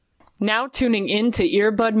Now tuning in to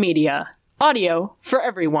Earbud Media. Audio for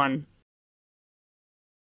everyone.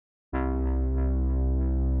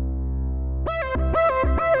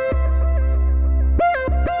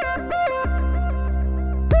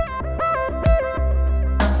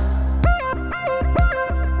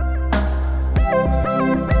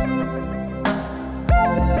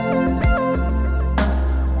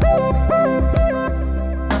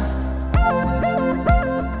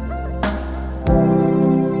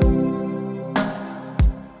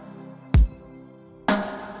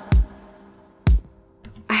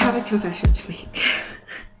 Confession to make.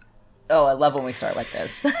 Oh, I love when we start like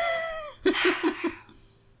this.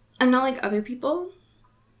 I'm not like other people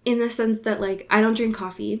in the sense that, like, I don't drink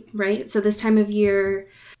coffee, right? So this time of year,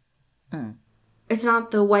 it's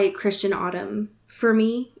not the white Christian autumn for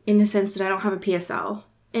me in the sense that I don't have a PSL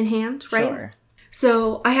in hand, right? Sure.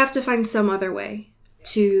 So I have to find some other way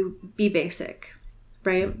to be basic,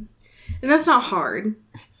 right? And that's not hard,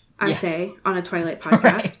 I say, on a Twilight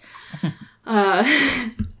podcast.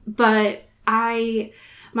 Right. But my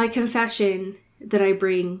confession that I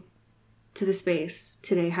bring to the space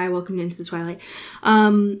today, hi, welcome into the Twilight,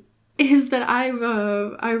 is that I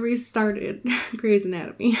restarted Grey's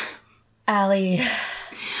Anatomy. Allie.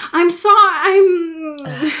 I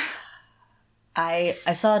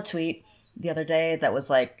saw a tweet the other day that was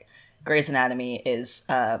like, Grey's Anatomy is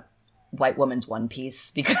white woman's One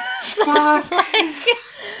Piece because there's like,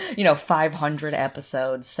 500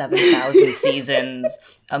 episodes, 7,000 seasons,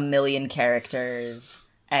 1 million characters,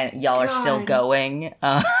 and y'all are still going.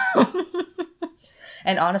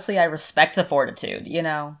 And honestly, I respect the fortitude,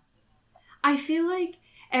 I feel like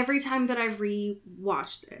every time that I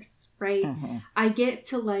re-watch this, right, I get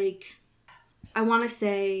to, like, I want to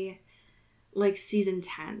say, like, season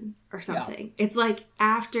 10 or something. Yeah. It's like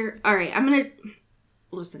after, all right, I'm going to,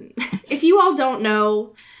 listen, if you all don't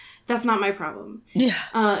know, that's not my problem. Yeah.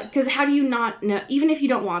 Because how do you not know? Even if you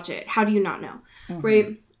don't watch it, how do you not know?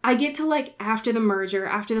 Right? I get to, like, after the merger,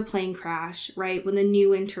 after the plane crash, right? When the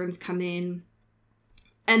new interns come in.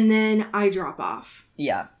 And then I drop off.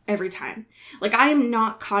 Yeah. Every time. Like, I am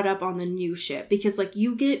not caught up on the new shit. Because, like,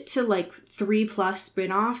 you get to, like, 3+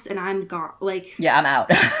 spinoffs and I'm gone. Like. Yeah, I'm out.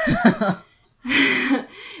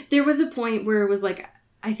 There was a point where it was, like,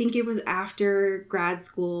 I think it was after grad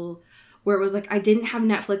school, where it was like I didn't have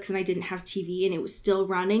Netflix and I didn't have TV and it was still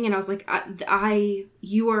running, and I was like, I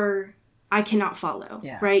cannot follow.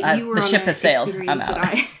 Yeah. Right? You were the on ship has sailed. I'm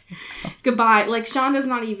out. Goodbye. Like, Shonda's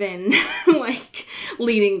not even like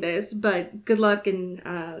leading this, but good luck and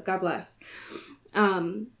God bless.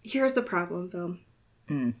 Here's the problem though.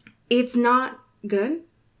 It's not good.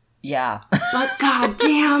 Yeah. But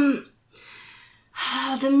goddamn.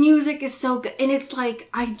 The music is so good. And it's like,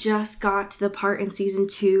 I just got to the part in season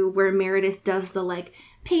 2 where Meredith does the, like,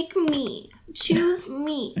 pick me, choose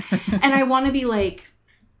me. And I want to be like,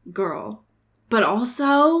 girl. But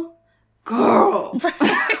also, girl.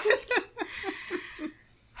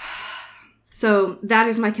 So that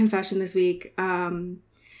is my confession this week.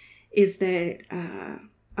 Is that,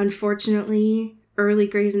 unfortunately, early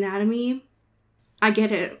Grey's Anatomy, I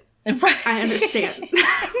get it. I understand.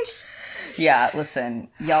 Yeah, listen,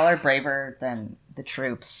 y'all are braver than the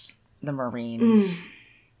troops, the Marines,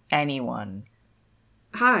 anyone.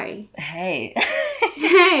 Hi. Hey.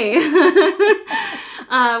 Hey.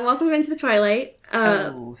 Welcome into the Twilight.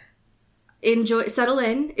 Enjoy, settle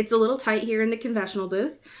in. It's a little tight here in the confessional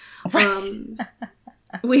booth.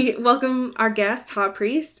 We welcome our guest, Hot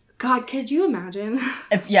Priest. God, could you imagine?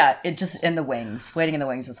 It just in the wings, waiting in the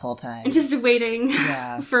wings this whole time. Just waiting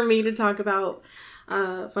for me to talk about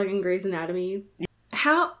fucking Grey's Anatomy.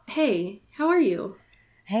 How are you?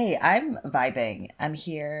 Hey, I'm vibing. I'm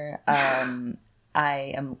here.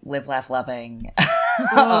 I am live, laugh, loving.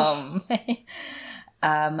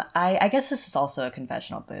 I guess this is also a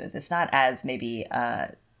confessional booth. It's not as maybe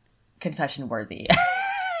confession worthy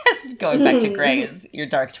as going back to Grey's, your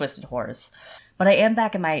dark twisted horse. But I am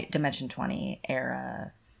back in my Dimension 20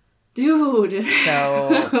 era. Dude.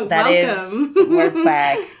 So that is, we're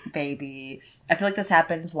back, baby. I feel like this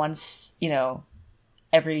happens once,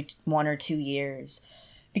 every 1 or 2 years.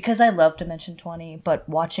 Because I love Dimension 20, but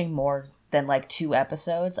watching more than like 2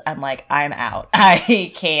 episodes, I'm like, I'm out.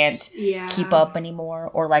 I can't keep up anymore.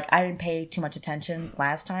 Or like, I didn't pay too much attention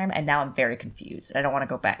last time, and now I'm very confused. I don't want to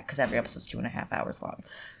go back because every episode's 2.5 hours long.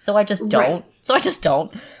 So I just don't.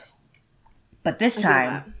 But this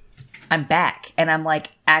time, I'm back, and I'm,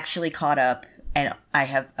 like, actually caught up, and I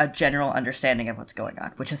have a general understanding of what's going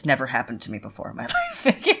on, which has never happened to me before in my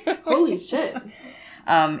life. Holy shit.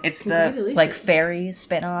 It's the like fairy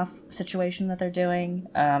spinoff situation that they're doing.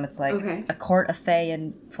 It's like a court of fae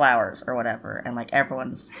and flowers or whatever, and like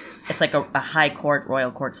it's like a high court,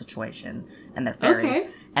 royal court situation, and they're fairies,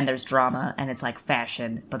 and there's drama, and it's like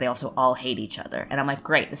fashion, but they also all hate each other, and I'm like,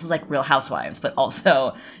 great, this is like Real Housewives, but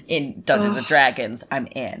also in Dungeons and Dragons. I'm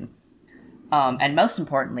in. And most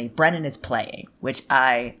importantly, Brennan is playing, which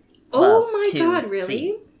I love to God, really?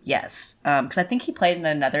 See. Yes, because I think he played in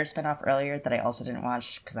another spinoff earlier that I also didn't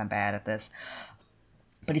watch because I'm bad at this.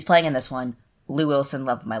 But he's playing in this one. Lou Wilson,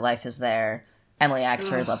 Love of My Life, is there. Emily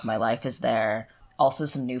Axford, Love of My Life, is there. Also,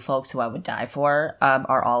 some new folks who I would die for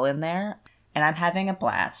are all in there. And I'm having a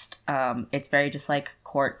blast. It's very just like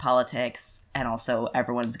court politics, and also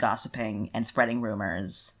everyone's gossiping and spreading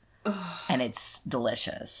rumors. And it's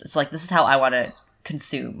delicious. It's like, this is how I want to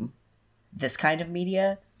consume this kind of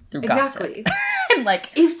media, through gossip. And like,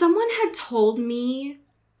 if someone had told me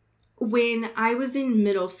when I was in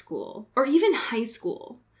middle school or even high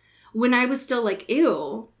school, when I was still like,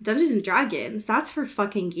 ew, Dungeons and Dragons, that's for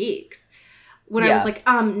fucking geeks. When I was like,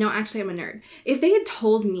 no, actually I'm a nerd. If they had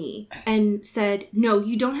told me and said, no,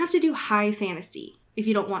 you don't have to do high fantasy if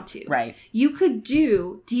you don't want to. Right. You could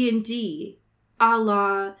do D&D a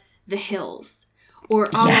la The Hills. Or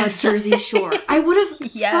a la Jersey Shore. I would have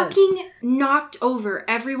fucking knocked over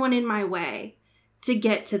everyone in my way to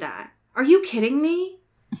get to that. Are you kidding me?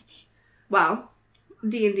 Wow.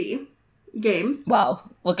 D&D. Games. Wow.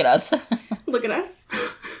 Look at us. Look at us.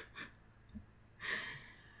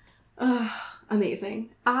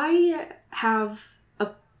 Amazing. I have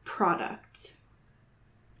a product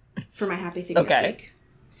for my happy thing this week.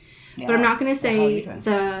 Yeah. But I'm not going to say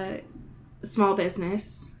the small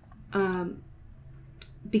business.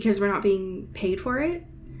 Because we're not being paid for it.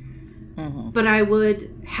 Mm-hmm. But I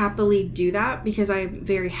would happily do that because I'm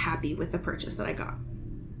very happy with the purchase that I got.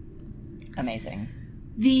 Amazing.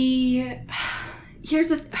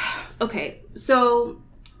 Okay, so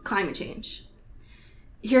climate change.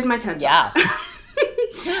 Here's my TED talk.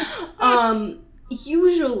 Yeah.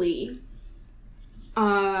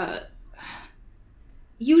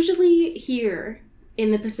 Usually here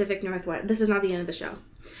in the Pacific Northwest, this is not the end of the show.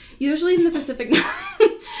 Usually in the Pacific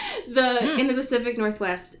in the Pacific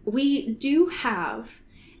Northwest, we do have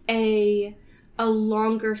a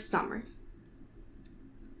longer summer.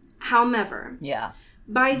 However,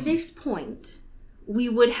 by this point, we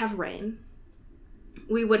would have rain.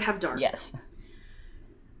 We would have dark. Yes.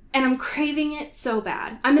 And I'm craving it so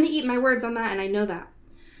bad. I'm going to eat my words on that, and I know that.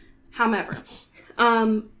 However,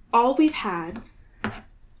 all we've had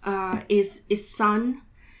is sun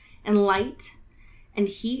and light and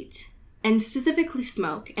heat, and specifically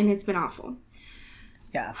smoke, and it's been awful.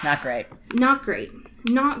 Yeah, not great. Not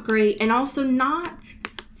great, and also not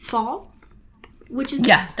fall, which is...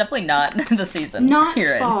 Yeah, definitely not the season. Not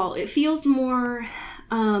fall. It feels more...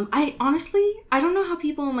 I don't know how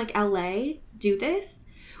people in, like, LA do this,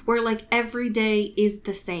 where, like, every day is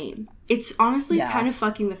the same. It's honestly kind of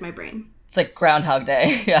fucking with my brain. It's like Groundhog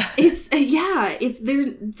Day, yeah. It's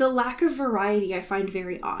the lack of variety I find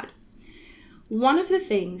very odd. One of the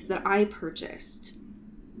things that I purchased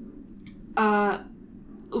 2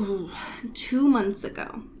 months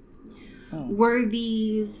ago were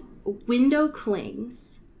these window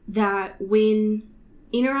clings that, when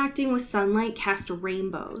interacting with sunlight, cast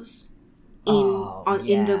rainbows in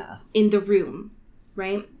the room,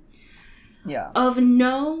 right? Yeah. Of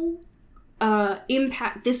no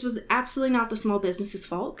impact. This was absolutely not the small business's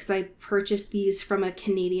fault because I purchased these from a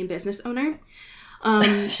Canadian business owner.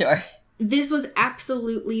 Sure. This was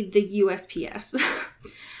absolutely the USPS.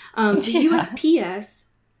 The USPS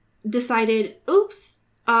decided, oops,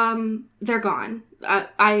 they're gone.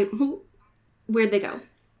 Where'd they go?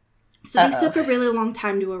 So these took a really long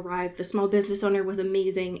time to arrive. The small business owner was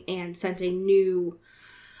amazing and sent a new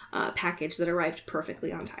package that arrived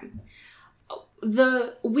perfectly on time.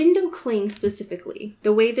 The window cling specifically,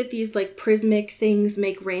 the way that these like prismatic things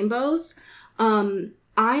make rainbows, I'm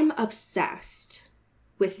obsessed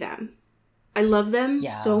with them. I love them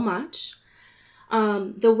so much.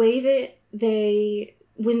 The way that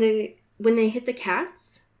when they hit the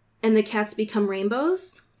cats and the cats become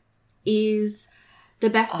rainbows is the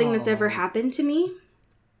best thing that's ever happened to me.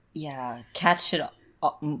 Yeah, cats should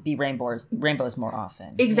be rainbows more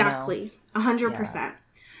often. Exactly, 100%. Yeah.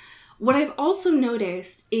 What I've also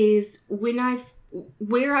noticed is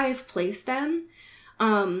where I've placed them,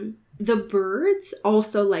 the birds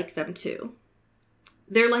also like them too.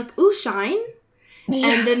 They're like, ooh, shine. Yeah.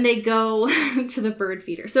 And then they go to the bird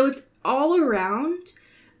feeder. So it's all around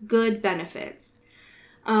good benefits.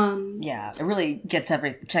 Yeah, it really checks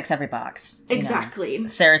every box. Exactly.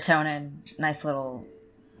 Serotonin, nice little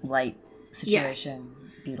light situation.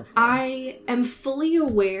 Yes. Beautiful. I am fully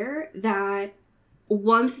aware that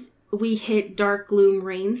once we hit dark gloom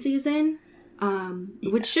rain season,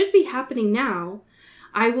 which should be happening now,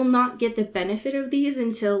 I will not get the benefit of these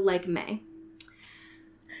until like May.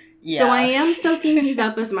 Yeah. So I am soaking these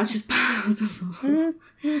up as much as possible.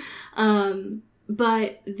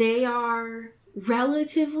 But they are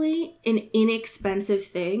relatively an inexpensive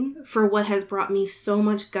thing for what has brought me so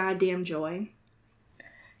much goddamn joy.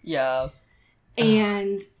 Yeah.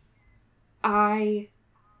 And I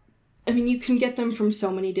mean, you can get them from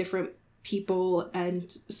so many different people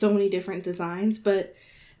and so many different designs, but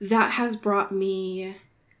that has brought me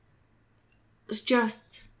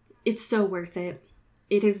just, it's so worth it.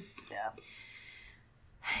 It is.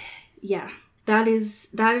 Yeah. That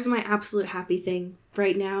is my absolute happy thing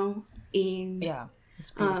right now. And yeah,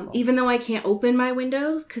 it's beautiful. Even though I can't open my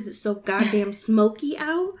windows because it's so goddamn smoky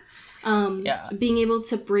out, being able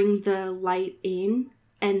to bring the light in,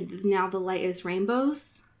 and now the light is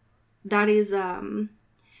rainbows. That is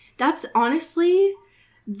that's honestly,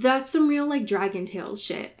 that's some real like Dragon Tales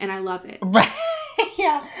shit, and I love it. Right.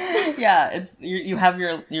 Yeah. It's you have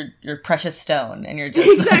your precious stone, and you're just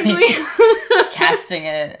exactly like, casting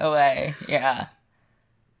it away. Yeah,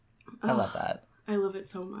 I love that. I love it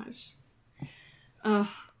so much.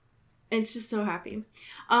 It's just so happy.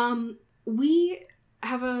 We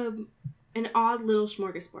have an odd little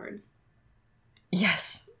smorgasbord.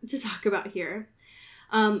 Yes. To talk about here.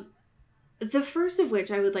 The first of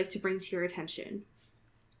which I would like to bring to your attention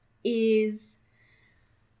is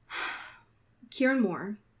Kieran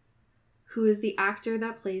Moore, who is the actor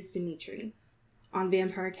that plays Dimitri on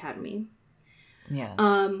Vampire Academy. Yes.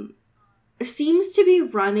 Seems to be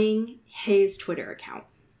running his Twitter account.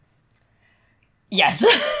 Yes.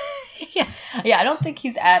 Yeah, I don't think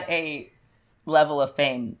he's at a level of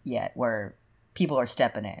fame yet where people are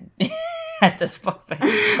stepping in at this point.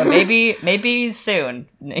 But maybe soon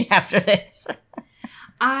after this.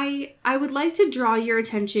 I would like to draw your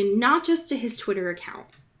attention not just to his Twitter account,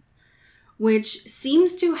 which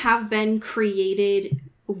seems to have been created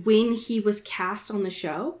when he was cast on the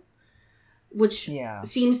show, which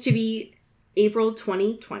seems to be April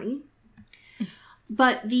 2020.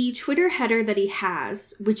 But the Twitter header that he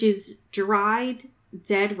has, which is dried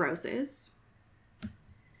dead roses.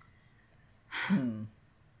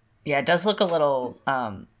 Yeah, it does look a little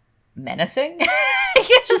menacing.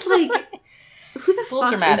 Just like, who the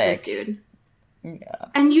fuck dramatic. Is this dude? Yeah.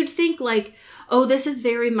 And you'd think like, oh, this is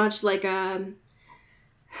very much like a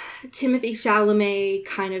Timothée Chalamet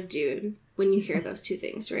kind of dude when you hear those two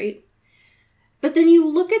things, right? But then you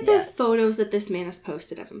look at the photos that this man has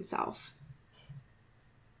posted of himself.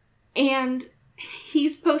 And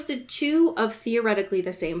he's posted 2 of theoretically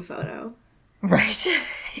the same photo. Right.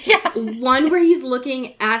 Yes. One where he's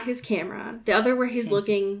looking at his camera. The other where he's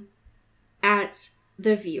looking at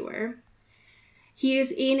the viewer. He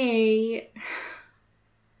is in a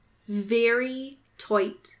very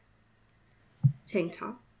tight tank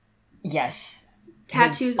top. Yes.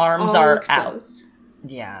 Tattoos, his arms are exposed. Out.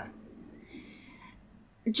 Yeah.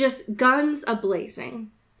 Just guns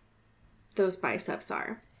a-blazing. Those biceps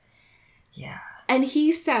are. Yeah. And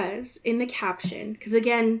he says in the caption, because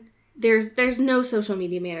again, there's no social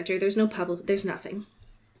media manager, there's no public, there's nothing.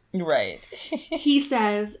 Right. He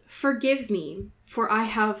says, "Forgive me, for I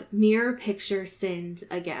have mirror picture sinned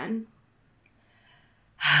again."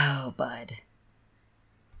 Oh, bud.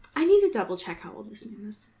 I need to double check how old this man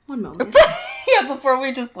is. One moment. Yeah, before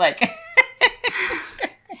we just like...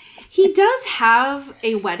 He does have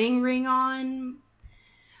a wedding ring on,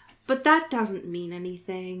 but that doesn't mean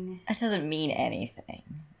anything. That doesn't mean anything.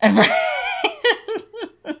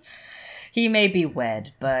 He may be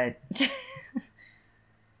wed, but...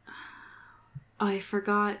 I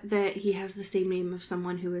forgot that he has the same name of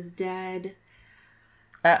someone who is dead.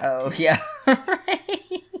 Uh-oh, yeah.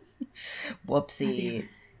 Right. Whoopsie.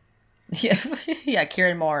 Yeah,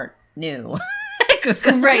 Kieran Moore knew.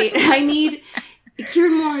 Right, I need...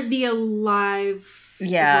 Kieran Moore, the alive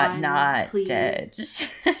one, not please. Dead.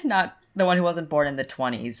 Not the one who wasn't born in the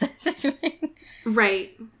 20s.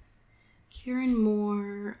 Right. Kieran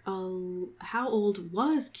Moore, how old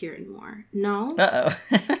was Kieran Moore? No. Uh-oh.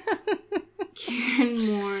 Kieran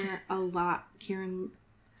Moore, a lot. Kieran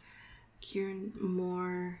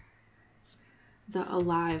Moore, the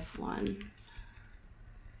alive one.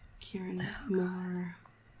 Kieran Moore.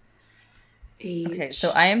 Age. Okay,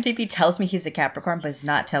 so IMDb tells me he's a Capricorn, but it's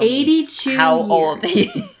not telling 82 me how years. old he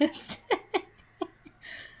is.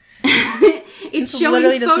 It's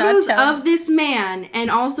showing photos of this man and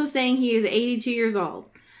also saying he is 82 years old.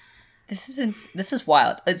 This is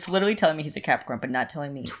wild. It's literally telling me he's a Capricorn, but not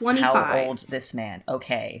telling me 25. how old this man.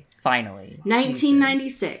 Okay, finally.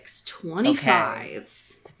 1996. Jesus. 25. Okay.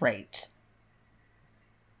 Great.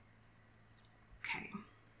 Okay.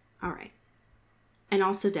 All right. And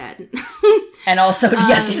also dead. And also,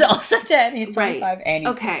 yes, he's also dead. He's 25 right. and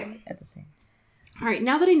he's okay. At the same. All right.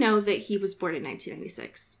 Now that I know that he was born in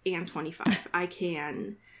 1996 and 25, I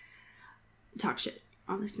can talk shit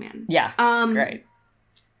on this man. Yeah. Great.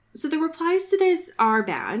 So the replies to this are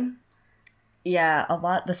bad. Yeah, a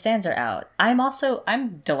lot. The stands are out.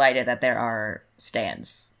 I'm delighted that there are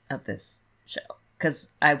stands of this show. Because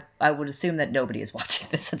I would assume that nobody is watching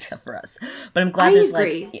this except for us. But I'm glad there's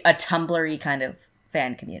agree. like a Tumblr-y kind of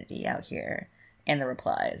fan community out here in the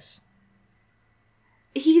replies.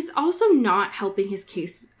 He's also not helping his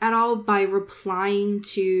case at all by replying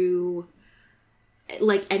to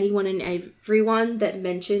like anyone and everyone that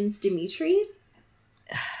mentions Dimitri.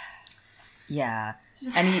 Yeah.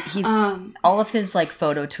 And he's all of his like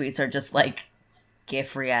photo tweets are just like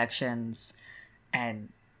GIF reactions and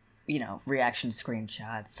reaction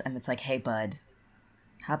screenshots, and it's like, hey bud,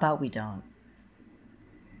 how about we don't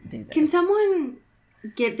do this? Can someone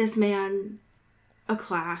get this man a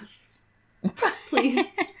class, please?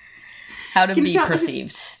 How to be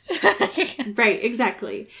perceived. Right,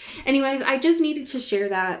 exactly. Anyways, I just needed to share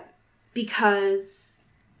that because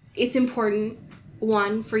it's important,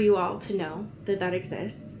 one, for you all to know that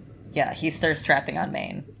exists. Yeah, he's thirst trapping on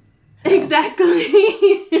Maine. So. Exactly.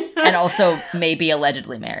 And also maybe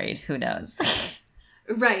allegedly married. Who knows?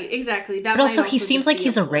 Right, exactly. But also he seems like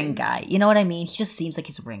he's a ring guy. You know what I mean? He just seems like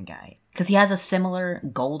he's a ring guy. Because he has a similar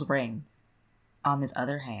gold ring on his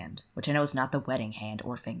other hand, which I know is not the wedding hand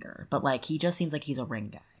or finger. But like, he just seems like he's a ring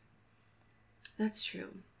guy. That's true.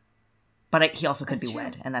 But he also could be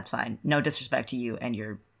wed, and that's fine. No disrespect to you and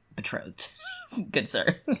your betrothed. Good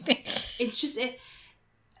sir. It's just...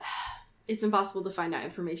 It's impossible to find out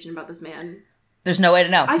information about this man. There's no way to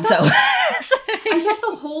know. I thought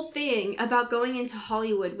the whole thing about going into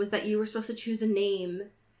Hollywood was that you were supposed to choose a name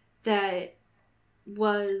that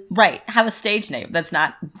was... Right. Have a stage name that's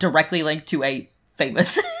not directly linked to a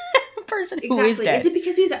famous person who is dead. Is it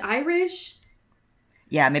because he's Irish?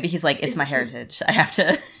 Yeah, maybe he's like, it's my heritage. I have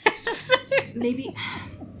to... Maybe...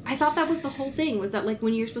 I thought that was the whole thing, was that like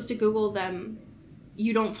when you're supposed to Google them,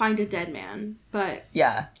 you don't find a dead man, but...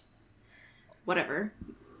 Yeah. Whatever.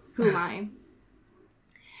 Who am I?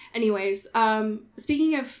 Anyways,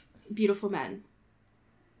 speaking of beautiful men,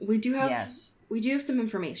 we do have some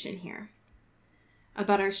information here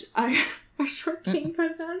about our short king,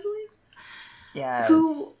 Penn Badgley. Yes.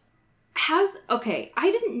 Who has... Okay,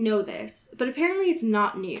 I didn't know this, but apparently it's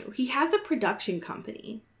not new. He has a production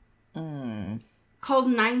company called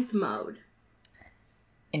Ninth Mode.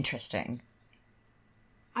 Interesting.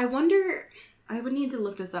 I wonder... I would need to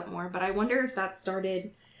look this up more, but I wonder if that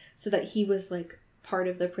started so that he was, like, part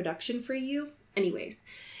of the production for you. Anyways,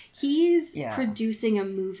 he's producing a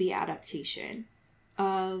movie adaptation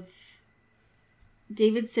of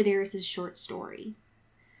David Sedaris' short story,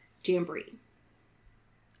 Jamboree.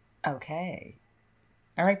 Okay.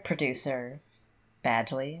 All right, producer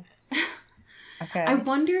Badgley. Okay. I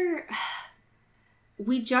wonder...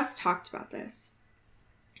 We just talked about this.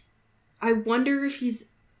 I wonder if he's...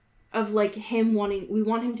 Of, like, him wanting... We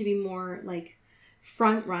want him to be more, like,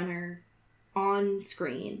 front runner on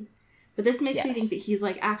screen. But this makes me think that he's,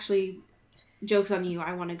 like, actually... Joke's on you,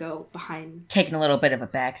 I want to go behind... Taking a little bit of a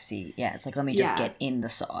backseat. Yeah, it's like, let me just get in the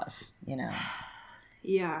sauce, you know?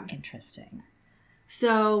 Yeah. Interesting.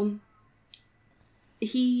 So...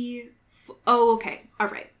 He... Oh, okay. All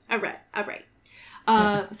right.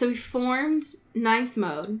 So he formed Ninth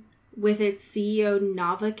Mode with its CEO,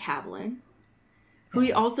 Nava Kavlin, who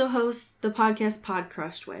he also hosts the podcast Pod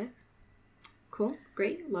Crushed with. Cool.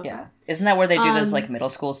 Great. Love that. Isn't that where they do those, like, middle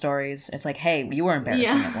school stories? It's like, hey, you were embarrassing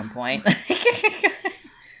at one point.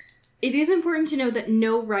 It is important to know that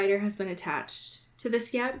no writer has been attached to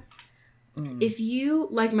this yet. If you,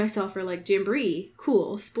 like myself, are like, Jamboree,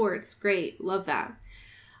 cool, sports, great, love that.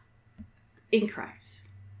 Incorrect.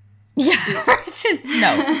 Yeah.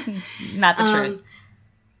 No. Not the truth.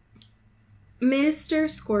 Mr.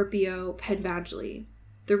 Scorpio Penn Badgley,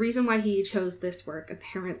 the reason why he chose this work,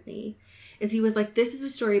 apparently, is he was like, this is a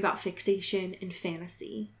story about fixation and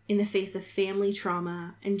fantasy in the face of family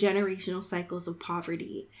trauma and generational cycles of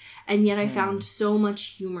poverty, and yet I found so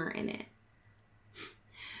much humor in it.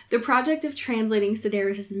 The project of translating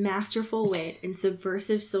Sedaris' masterful wit and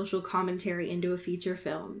subversive social commentary into a feature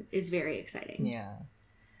film is very exciting. Yeah.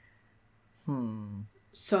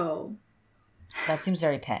 So, That seems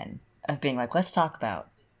very Penn, of being like, let's talk about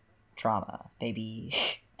drama, baby,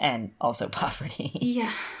 and also poverty.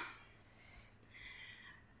 Yeah.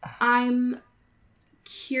 I'm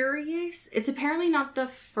curious. It's apparently not the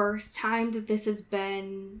first time that this has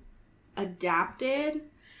been adapted.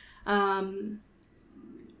 But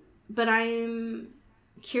I'm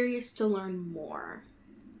curious to learn more,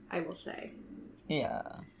 I will say. Yeah.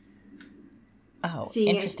 Oh,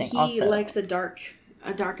 seeing interesting. He also likes a dark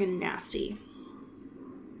and nasty.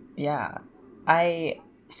 Yeah. I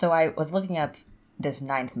was looking up this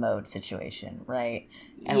ninth mode situation, right?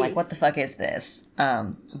 And like, what the fuck is this?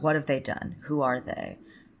 What have they done? Who are they?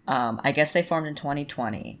 I guess they formed in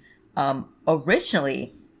 2020.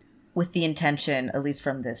 Originally with the intention, at least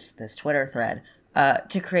from this Twitter thread,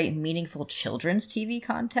 to create meaningful children's TV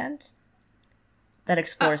content that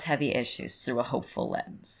explores heavy issues through a hopeful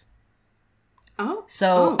lens. I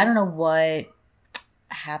don't know what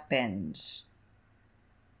happened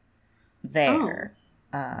there.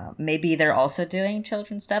 Maybe they're also doing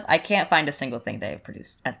children's stuff. I can't find a single thing they've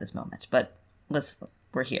produced at this moment, but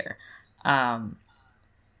we're here.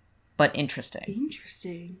 But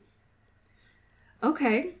interesting.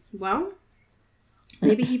 Okay, well,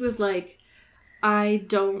 maybe he was like,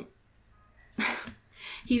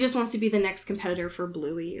 he just wants to be the next competitor for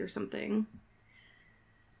Bluey or something.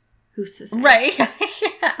 Who's to say? Right.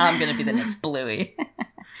 I'm going to be the next Bluey.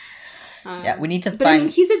 Yeah, we need to but find... I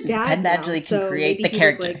mean, he's a dad Penn Badgley now, can so create maybe the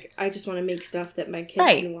character. Was like, I just want to make stuff that my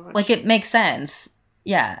kids can watch. Like, it makes sense.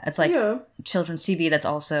 Yeah, it's like Yeah. children's TV that's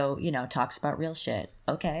also, talks about real shit.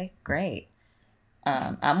 Okay, great.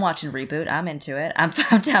 I'm watching Reboot. I'm into it. I'm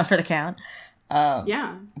down for the count.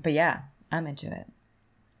 Yeah. But yeah, I'm into it.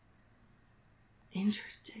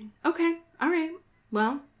 Interesting. Okay. All right.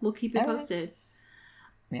 Well, we'll keep it posted.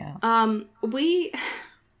 Yeah. We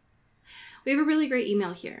have a really great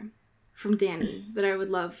email here from Danny that I would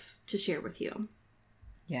love to share with you.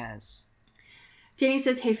 Yes. Danny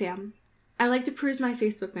says, "Hey fam, I like to peruse my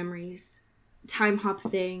Facebook memories, time hop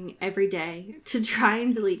thing every day to try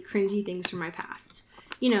and delete cringy things from my past.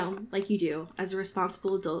 You know, like you do as a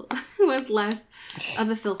responsible adult who has less of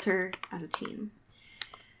a filter as a teen.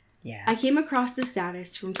 Yeah. I came across this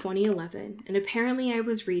status from 2011, and apparently I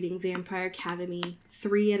was reading Vampire Academy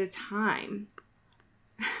 3 at a time.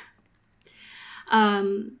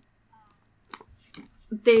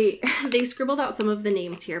 They scribbled out some of the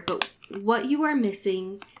names here, but what you are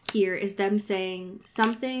missing here is them saying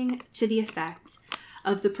something to the effect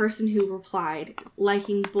of the person who replied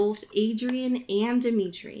liking both Adrian and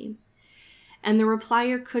Dimitri, and the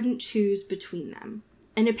replier couldn't choose between them.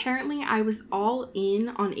 And apparently I was all in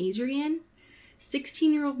on Adrian.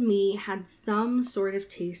 16-year-old me had some sort of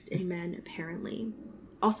taste in men, apparently.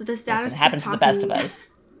 Also, the status happens to the best of us.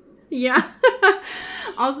 Yeah.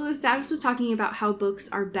 Also, the status was talking about how books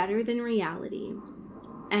are better than reality.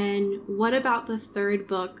 And what about the third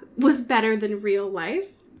book was better than real life?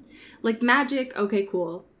 Like magic, okay,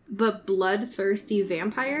 cool. But bloodthirsty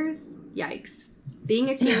vampires? Yikes. Being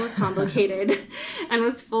a teen was complicated and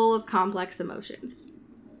was full of complex emotions.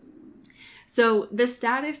 So the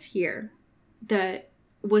status here that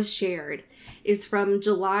was shared is from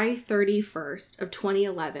July 31st of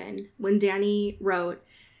 2011 when Danny wrote,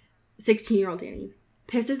 16-year-old Danny,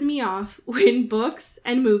 pisses me off when books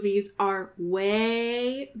and movies are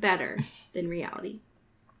way better than reality.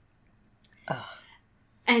 Ugh.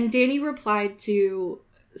 And Danny replied to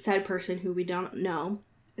said person who we don't know,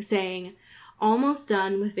 saying, almost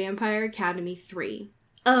done with Vampire Academy 3.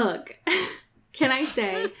 Ugh. Can I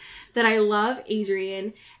say that I love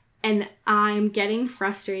Adrian and I'm getting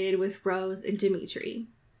frustrated with Rose and Dimitri?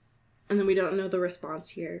 And then we don't know the response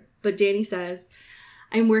here. But Danny says,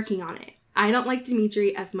 I'm working on it. I don't like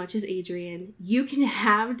Dimitri as much as Adrian. You can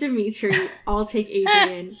have Dimitri. I'll take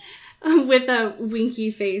Adrian. With a winky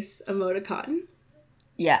face emoticon.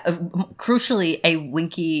 Yeah, crucially, a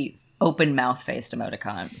winky open mouth faced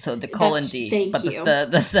emoticon. So the colon D, but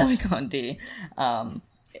the semicolon D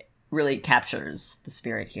really captures the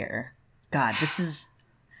spirit here. God, this is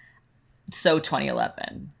so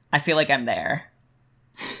 2011. I feel like I'm there.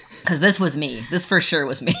 Because this was me. This for sure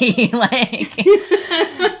was me. Like,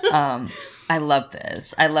 I love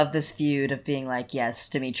this. I love this feud of being like, yes,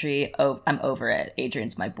 Dimitri, I'm over it.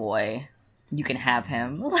 Adrian's my boy. You can have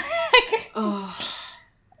him. Like, oh,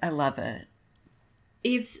 I love it.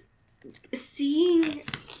 It's seeing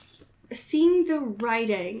the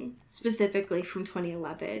writing specifically from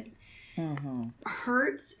 2011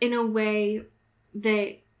 hurts in a way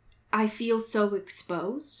that I feel so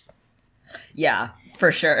exposed. Yeah,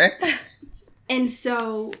 for sure. And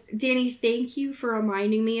so, Danny, thank you for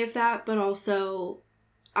reminding me of that, but also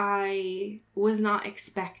I was not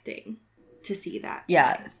expecting to see that today.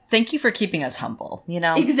 Yeah, thank you for keeping us humble, you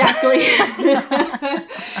know? Exactly.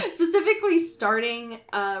 Specifically starting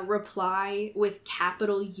a reply with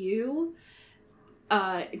capital U.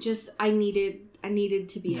 Just I needed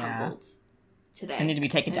to be humbled today. I need to be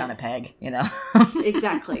taken down a peg, you know?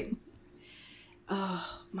 Exactly.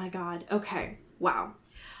 Oh my god. Okay. Wow.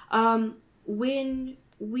 When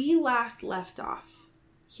we last left off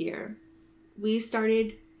here, we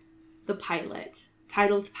started the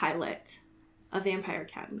titled pilot of Vampire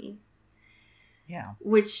Academy. Yeah.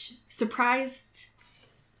 Which surprised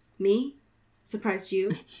me, surprised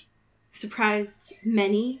you, surprised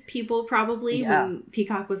many people probably when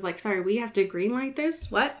Peacock was like, sorry, we have to greenlight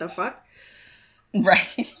this? What the fuck?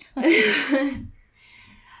 Right.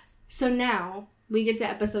 So now we get to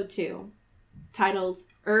episode 2, titled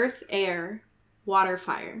Earth, Air, Water,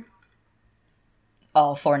 Fire.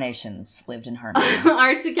 All 4 nations lived in harmony.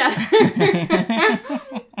 Are together.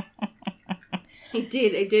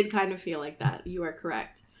 It did kind of feel like that. You are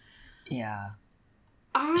correct. Yeah.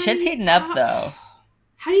 Shit's heating up, though.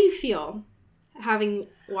 How do you feel having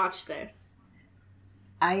watched this?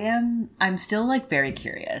 I'm still, like, very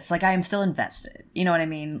curious. Like, I am still invested. You know what I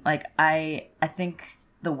mean? Like, I think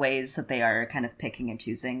the ways that they are kind of picking and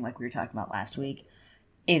choosing, like we were talking about last week,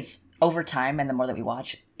 is over time, and the more that we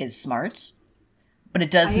watch, is smart. But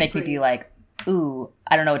it does make me be like, ooh,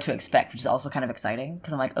 I don't know what to expect, which is also kind of exciting.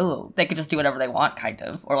 Because I'm like, ooh, they could just do whatever they want, kind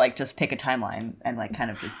of. Or, like, just pick a timeline and, like,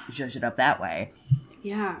 kind of just judge it up that way.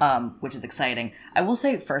 Yeah. Which is exciting. I will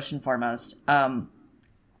say, first and foremost, last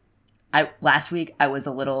week I was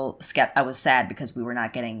a little I was sad because we were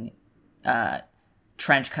not getting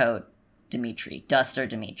Trenchcoat Dimitri, Duster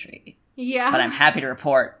Dimitri. Yeah. But I'm happy to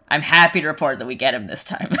report that we get him this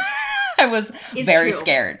time. I was very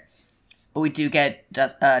scared. But we do get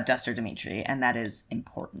Duster Dimitri, and that is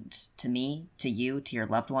important to me, to you, to your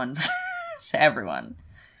loved ones, to everyone.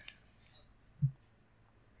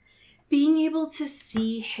 Being able to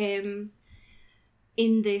see him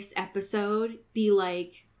in this episode be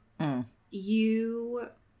like, you,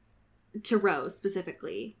 to Rose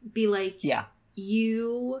specifically, be like,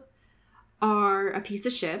 you are a piece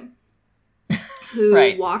of shit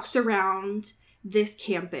who walks around this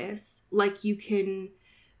campus like you can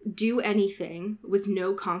do anything with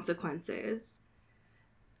no consequences.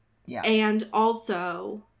 Yeah. And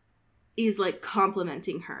also is like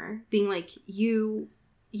complimenting her, being like, you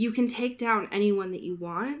can take down anyone that you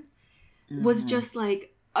want, was just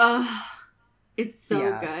like, it's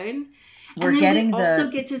so good. We're getting we also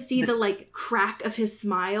get to see the like crack of his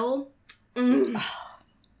smile.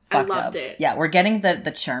 I loved it. Yeah, we're getting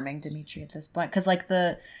the charming Dimitri at this point. Because, like,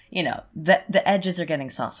 the edges are getting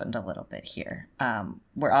softened a little bit here.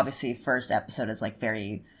 Where, obviously, first episode is, like,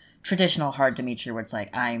 very traditional hard Dimitri, where it's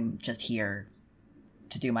like, I'm just here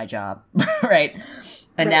to do my job, right?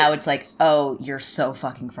 And now it's like, oh, you're so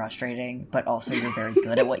fucking frustrating, but also you're very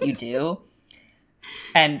good at what you do.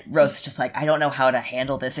 And Rose is just like, I don't know how to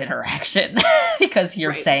handle this interaction because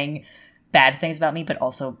you're saying bad things about me, but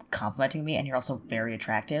also complimenting me, and you're also very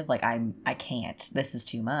attractive. Like, I can't. This is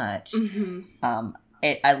too much.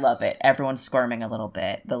 I love it. Everyone's squirming a little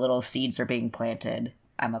bit. The little seeds are being planted.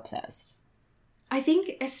 I'm obsessed. I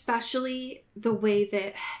think especially the way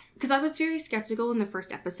that, because I was very skeptical in the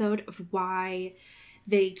first episode of why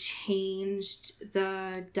they changed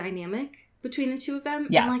the dynamic between the two of them.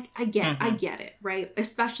 Yeah. And, like, I get it, right?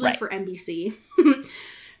 Especially for NBC to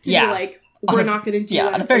be like, we're not going to do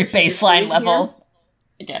on a very baseline level.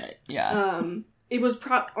 I get it. Yeah. It was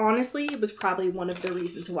honestly, it was probably one of the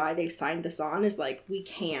reasons why they signed this on, is like, we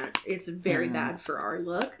can't. It's very bad for our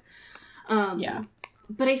look.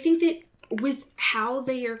 But I think that with how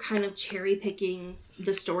they are kind of cherry picking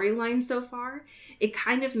the storyline so far, it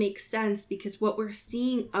kind of makes sense, because what we're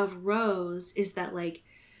seeing of Rose is that, like,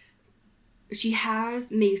 she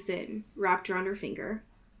has Mason wrapped around her finger.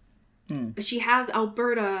 She has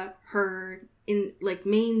Alberta, her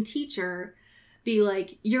main teacher, be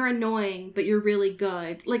like, you're annoying, but you're really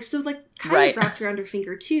good. Like, so, like, kind of wrapped around her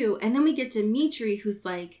finger too. And then we get Dimitri, who's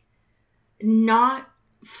like not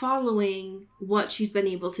following what she's been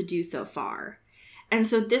able to do so far. And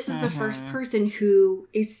so this is the first person who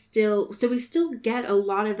is still, so we still get a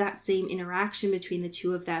lot of that same interaction between the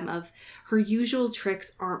two of them, of her usual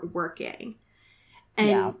tricks aren't working.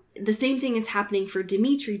 And the same thing is happening for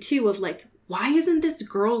Dimitri too, of like, why isn't this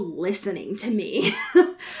girl listening to me?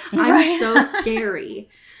 I'm so scary.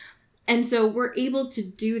 And so we're able to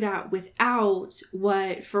do that without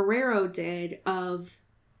what Ferrero did of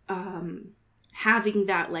having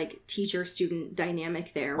that, like, teacher-student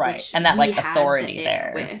dynamic there. Right, which and that, like, authority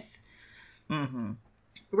there. With.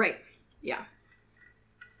 Right. Yeah.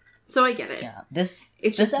 So I get it. Yeah. This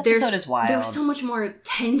It's episode is wild. There's so much more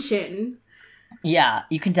tension. Yeah,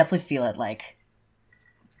 you can definitely feel it, like,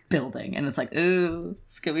 building. And it's like, ooh,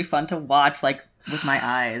 it's gonna be fun to watch, like, with my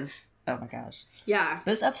eyes. Oh my gosh. Yeah.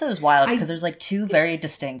 This episode is wild because there's, like, two very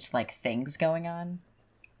distinct, like, things going on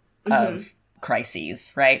of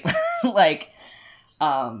crises, right? Like,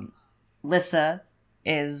 Lissa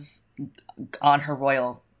is on her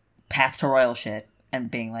royal path to royal shit and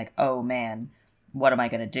being like, oh man, what am I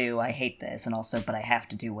gonna do? I hate this, and also, but I have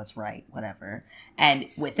to do what's right, whatever. And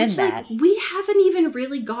within that, like, we haven't even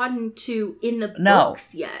really gotten to in the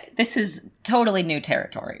books yet. This is totally new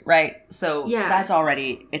territory, right? So that's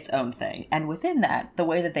already its own thing. And within that, the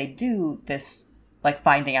way that they do this, like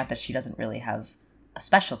finding out that she doesn't really have a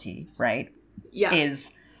specialty, right? Yeah,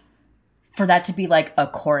 is for that to be like a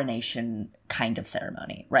coronation kind of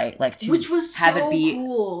ceremony, right? Like to which was have so it be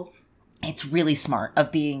cool. It's really smart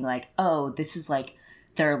of being like, oh, this is like,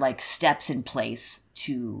 there are like steps in place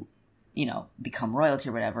to, you know, become royalty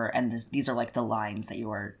or whatever. And these are like the lines that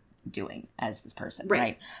you are doing as this person,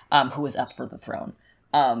 right? Who is up for the throne.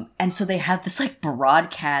 And so they have this like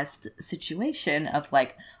broadcast situation of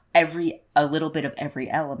like a little bit of every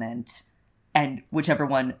element, and whichever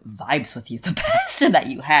one vibes with you the best and that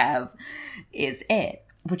you have is it,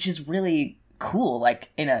 which is really cool,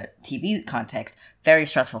 like in a TV context. Very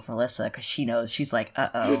stressful for Lissa because she knows, she's like,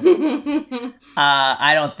 I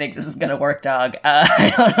don't think this is gonna work, dog.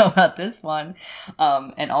 I don't know about this one.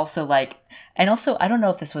 And also I don't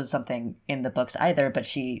know if this was something in the books either, but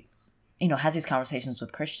she, you know, has these conversations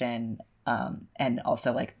with Christian, and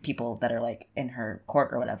also like people that are like in her court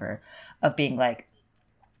or whatever, of being like,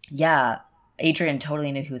 yeah, Adrian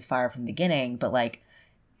totally knew he was fire from the beginning, but like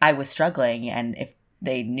I was struggling, and if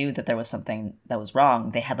they knew that there was something that was wrong,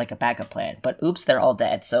 they had like a backup plan. But oops, they're all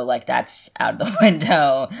dead. So like that's out of the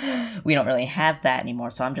window. We don't really have that anymore.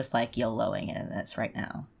 So I'm just like YOLOing in this right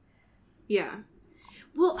now. Yeah.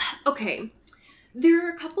 Well, okay. There are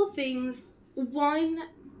a couple things. One,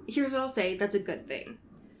 here's what I'll say. That's a good thing.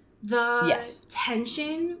 The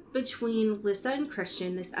tension between Lissa and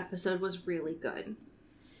Christian this episode was really good.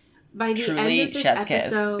 By the end of this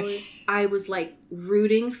episode, I was like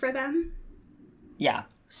rooting for them. Yeah.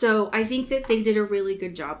 So I think that they did a really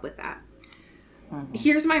good job with that. Mm-hmm.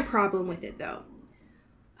 Here's my problem with it, though.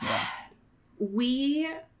 Yeah.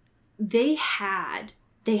 They had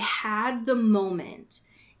the moment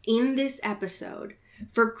in this episode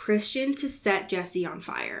for Christian to set Jesse on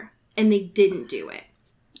fire, and they didn't do it.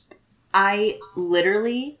 I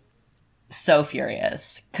literally so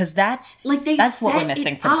furious because that's what we're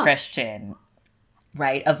missing from Christian,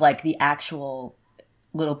 right? Of like the actual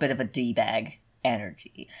little bit of a D-bag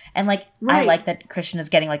energy. And like I like that Christian is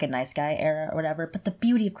getting like a nice guy era or whatever, but the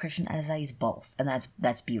beauty of Christian is that he's both, and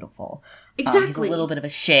that's beautiful. Exactly. He's a little bit of a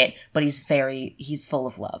shit, but he's full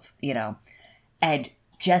of love, you know. And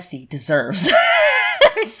Jesse deserves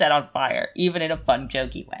to be set on fire, even in a fun,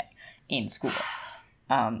 jokey way in school.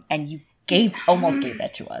 And you almost gave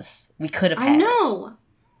that to us. We could have had it.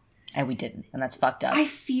 And we didn't, and that's fucked up. I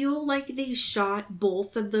feel like they shot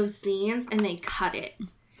both of those scenes and they cut it.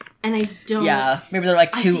 And I don't... Yeah, maybe they're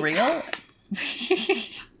like too real?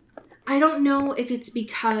 I don't know if it's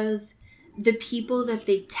because the people that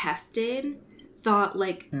they tested thought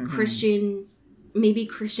like Christian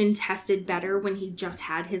tested better when he just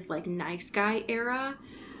had his like nice guy era.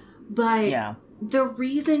 But the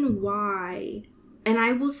reason why, and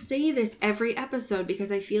I will say this every episode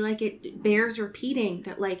because I feel like it bears repeating,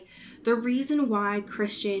 that like the reason why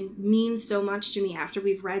Christian means so much to me after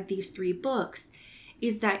we've read these 3 books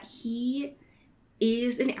is that he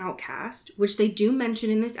is an outcast, which they do mention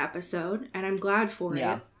in this episode, and I'm glad for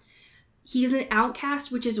it. He's an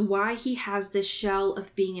outcast, which is why he has this shell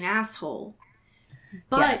of being an asshole.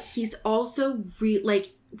 But he's also,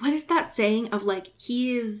 like, what is that saying of, like,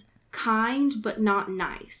 he is kind but not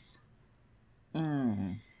nice?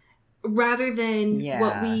 Rather than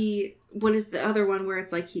what is the other one where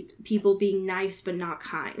it's, like, people being nice but not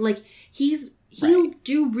kind? Like, he'll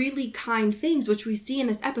do really kind things, which we see in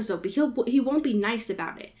this episode, but he won't be nice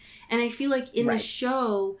about it. And I feel like in the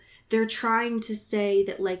show, they're trying to say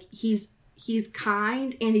that like he's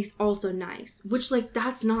kind and he's also nice, which like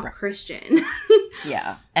that's not Christian.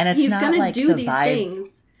 And it's he's not gonna like do these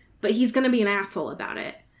things, but he's gonna be an asshole about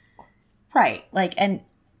it. Right, like, and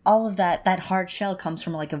all of that hard shell comes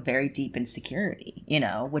from like a very deep insecurity, you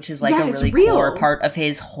know, which is like a really core part of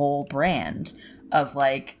his whole brand of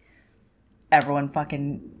like everyone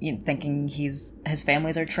fucking thinking his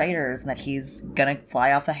families are traitors and that he's gonna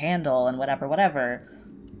fly off the handle and whatever,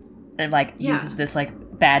 and like uses this like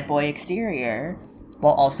bad boy exterior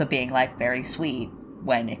while also being like very sweet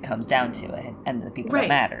when it comes down to it, and the people that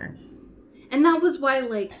matter. And that was why,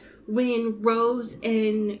 like, when Rose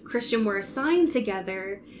and Christian were assigned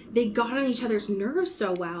together, they got on each other's nerves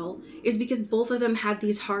so well, is because both of them had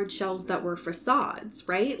these hard shells that were facades,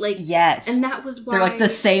 right? Like, yes. And that was why... They're, like, the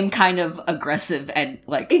same kind of aggressive and,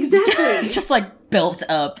 like... Exactly. just, like, built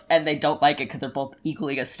up, and they don't like it because they're both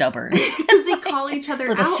equally as stubborn. Because they call each other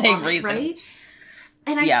for the out same on reasons. It, right?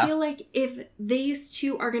 And I feel like if these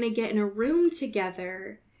two are going to get in a room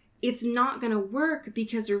together, it's not going to work,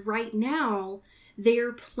 because right now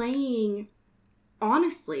they're playing,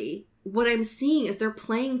 honestly, what I'm seeing is they're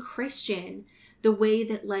playing Christian the way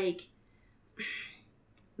that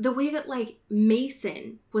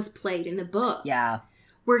Mason was played in the books. Yeah.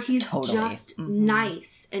 Where he's just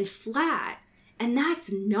nice and flat. And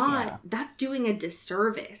that's that's doing a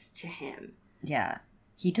disservice to him. Yeah.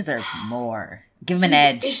 He deserves more. Give him an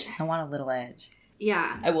edge. I want a little edge.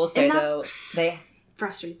 Yeah. I will say, though,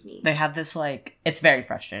 frustrates me. They have this, like, it's very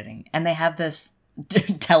frustrating. And they have this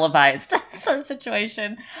televised sort of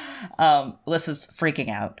situation. Lissa's freaking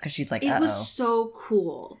out because she's like, It was so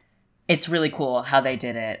cool. It's really cool how they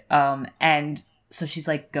did it. And so she's,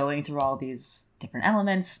 like, going through all these different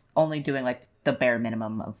elements, only doing, like, the bare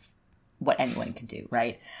minimum of what anyone can do,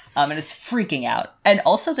 right? And is freaking out. And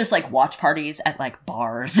also there's, like, watch parties at, like,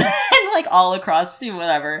 bars and, like, all across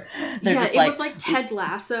whatever. They're just, it was like Ted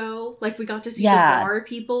Lasso. Like, we got to see the bar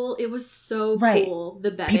people. It was so cool.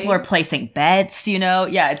 The betting. People are placing bets, you know?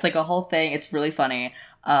 Yeah, it's like a whole thing. It's really funny.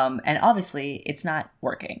 And obviously it's not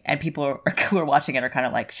working. And people who are watching it are kind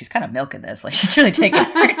of like, she's kind of milking this. Like, she's really taking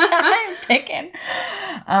her time picking.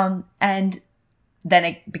 And then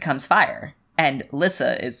it becomes fire. And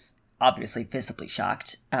Lissa is obviously visibly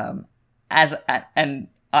shocked. In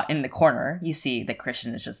the corner, you see that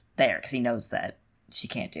Christian is just there because he knows that she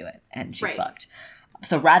can't do it and she's fucked.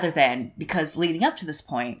 So rather than, because leading up to this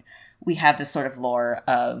point, we have this sort of lore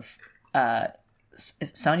of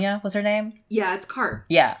Sonia was her name? Yeah, it's Carp.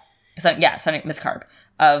 Yeah. Sonia, Miss Carp.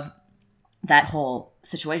 Of that whole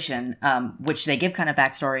situation, which they give kind of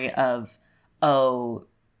backstory of,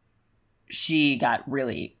 she got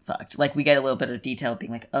really fucked. Like, we get a little bit of detail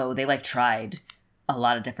being like, they, like, tried a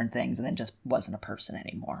lot of different things and then just wasn't a person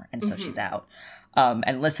anymore. And so she's out.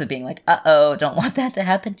 And Lissa being like, don't want that to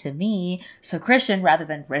happen to me. So Christian, rather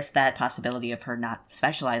than risk that possibility of her not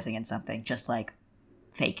specializing in something, just, like,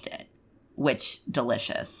 faked it. Which,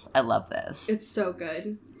 delicious. I love this. It's so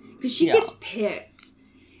good. Because she gets pissed.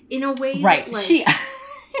 In a way that, like...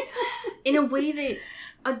 in a way that,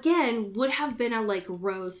 again, would have been a, like,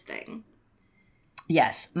 Rose thing.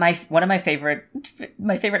 Yes, one of my favorite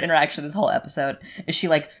interaction this whole episode is she,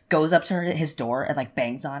 like, goes up to his door and, like,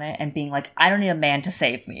 bangs on it and being like, I don't need a man to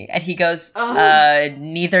save me. And he goes,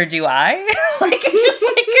 neither do I. Like, it's just,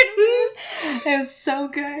 like, confused. It was so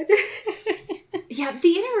good. Yeah,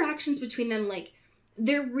 the interactions between them, like,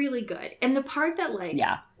 they're really good. And the part that, like,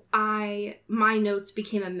 my notes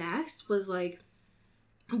became a mess was, like,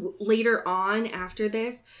 later on after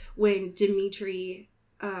this, when Dimitri,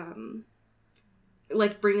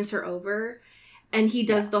 like, brings her over, and he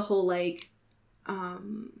does the whole, like,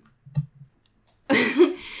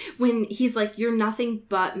 when he's like, you're nothing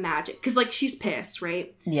but magic. Because, like, she's pissed,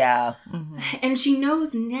 right? Yeah. Mm-hmm. And she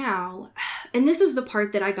knows now, and this is the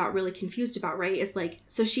part that I got really confused about, right? Is, like,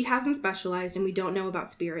 so she hasn't specialized, and we don't know about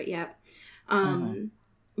Spirit yet.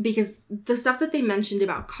 Because the stuff that they mentioned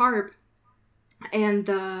about Carp and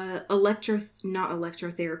the not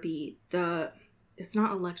electrotherapy, it's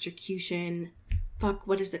not electrocution. Fuck,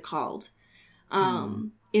 what is it called?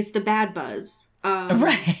 It's the bad buzz.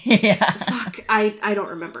 Right. Yeah. Fuck, I don't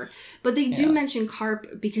remember. But they do mention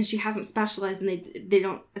Carp because she hasn't specialized and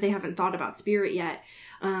they haven't thought about Spirit yet.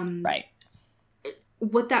 Right.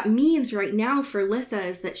 What that means right now for Lissa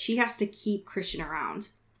is that she has to keep Christian around.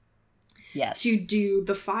 Yes. To do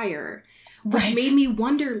the fire. Which made me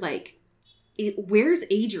wonder, like, where's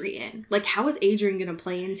Adrian? Like, how is Adrian going to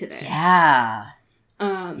play into this? Yeah.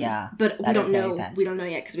 But we don't know. We don't know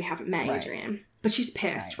yet because we haven't met Adrian. But she's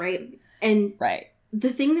pissed, right? And the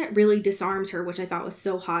thing that really disarms her, which I thought was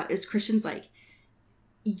so hot, is Christian's like,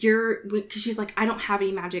 because she's like, I don't have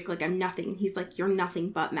any magic. Like, I'm nothing. And he's like, you're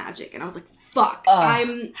nothing but magic. And I was like, fuck.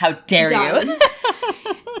 How dare done. You?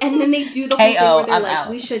 And then they do the whole thing where they're like,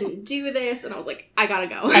 we shouldn't do this. And I was like, I gotta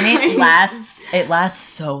go. And it lasts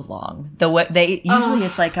so long. Usually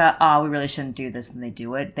it's like, we really shouldn't do this. And they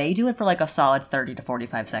do it. They do it for like a solid 30 to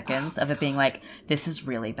 45 seconds of it being like, this is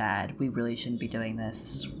really bad. We really shouldn't be doing this.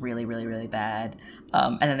 This is really, really, really bad.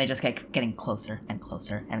 And then they just get getting closer and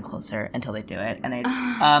closer and closer until they do it. And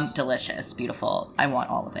Delicious, beautiful. I want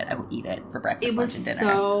all of it. I will eat it for breakfast, lunch, and dinner. It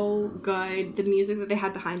was so good. The music that they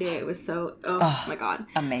had behind it was so, oh my god.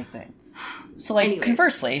 Amazing. So, like, anyways,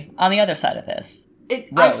 conversely, on the other side of this,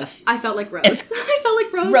 Rose. I felt like Rose. I felt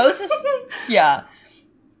like Rose. Rose is, yeah.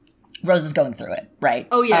 Rose is going through it, right?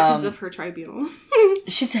 Oh, yeah, because of her tribunal.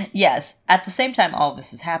 She said, yes. At the same time all of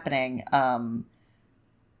this is happening,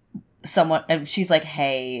 she's like,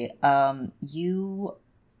 hey,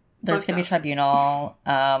 there's going to be a tribunal.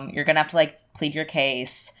 You're going to have to, like, plead your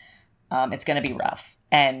case. It's going to be rough.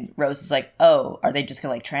 And Rose is like, oh, are they just going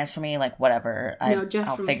to, like, transfer me? Like, whatever.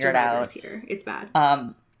 I'll figure it out. Here. It's bad.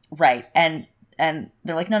 Right. And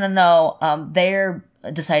they're like, no. They're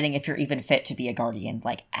deciding if you're even fit to be a guardian,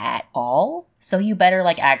 like, at all. So you better,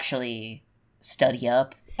 like, actually study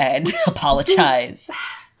up and apologize.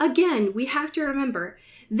 Again, we have to remember,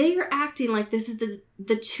 they are acting like this is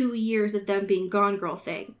the 2 years of them being Gone Girl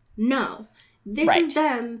thing. No. This is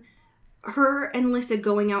them, her and Lissa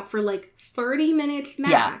going out for like 30 minutes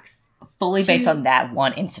max. Yeah. Fully based on that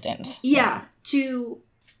one incident. Yeah. To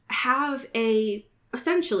have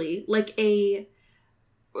essentially, like a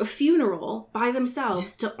funeral by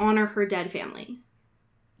themselves to honor her dead family.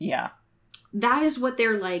 Yeah. That is what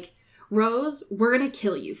they're like, Rose, we're going to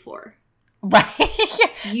kill you for. Right.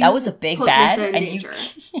 That was a big bad. Lissa in danger.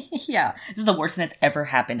 Yeah. This is the worst thing that's ever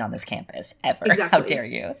happened on this campus, ever. Exactly. How dare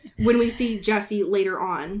you? When we see Jesse later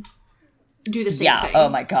on do the same thing. Oh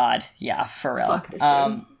my god. Yeah, for real. Fuck this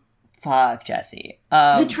dude. Fuck Jesse.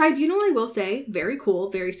 The tribunal, I will say, very cool,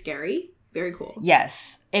 very scary. Very cool.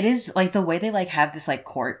 Yes. It is, like, the way they, like, have this, like,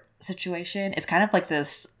 court situation. It's kind of like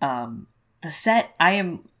this, the set,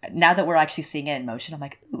 now that we're actually seeing it in motion, I'm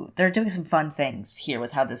like, ooh, they're doing some fun things here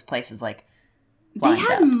with how this place is, like, they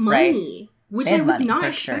had money, right? Which I was not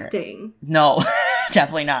expecting. Sure. No,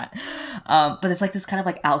 definitely not. But it's, like, this kind of,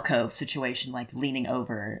 like, alcove situation, like, leaning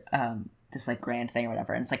over this, like, grand thing or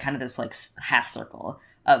whatever. And it's, like, kind of this, like, half circle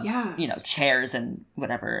of, you know, chairs and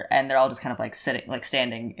whatever. And they're all just kind of, like,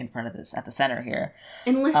 standing in front of this at the center here.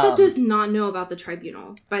 And Lissa does not know about the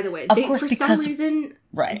tribunal, by the way. Of course, for some reason,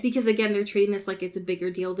 right. Because, again, they're treating this like it's a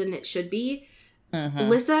bigger deal than it should be. Mm-hmm.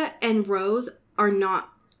 Lissa and Rose are not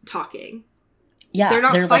talking. Yeah, they're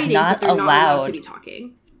not fighting, like, but they're not allowed to be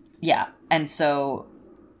talking. Yeah, and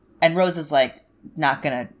Rose is, like, not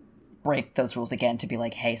gonna break those rules again to be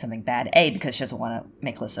like, hey, something bad. A, because she doesn't want to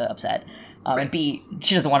make Lissa upset. Right. And B,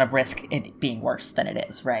 she doesn't want to risk it being worse than it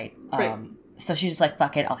is, right? Right. So she's just like,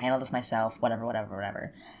 fuck it, I'll handle this myself,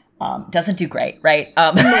 whatever. Doesn't do great, right?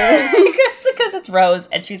 Because it's Rose,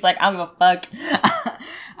 and she's like, I don't give a fuck.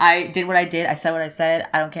 I did what I did, I said what I said,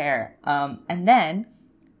 I don't care. And then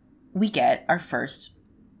we get our first,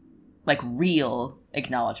 like, real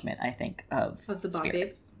acknowledgement, I think, of the Bond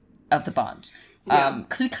babes. Of the Bonds.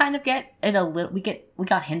 Because we kind of get it a little, we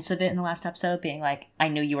got hints of it in the last episode, being like, I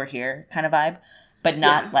knew you were here kind of vibe, but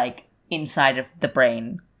not like inside of the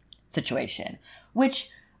brain situation, which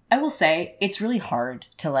I will say, it's really hard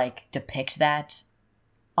to, like, depict that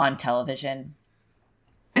on television.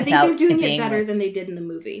 I think they're doing it better than they did in the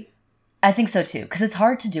movie. I think so too, because it's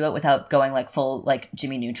hard to do it without going, like, full, like,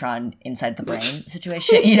 Jimmy Neutron inside the brain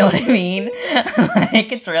situation. You know what I mean?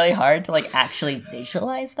 Like, it's really hard to, like, actually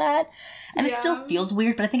visualize that, and it still feels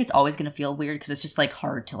weird. But I think it's always going to feel weird because it's just, like,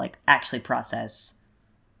 hard to, like, actually process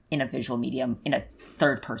in a visual medium, in a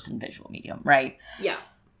third-person visual medium, right? Yeah.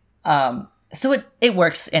 So it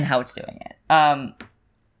works in how it's doing it,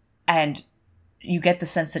 and you get the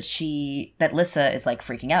sense that Lissa is, like,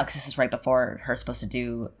 freaking out because this is right before her supposed to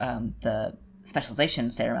do the specialization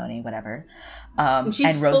ceremony, whatever. And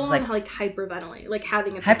she's Rose full on, like, hyperventilating, like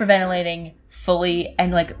having a hyperventilating fully,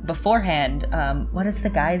 and, like, beforehand. What is the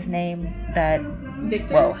guy's name? That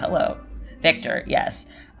Victor. Whoa, hello, Victor. Yes.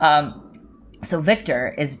 So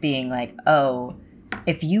Victor is being like, oh,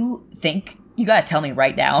 if you think, you gotta tell me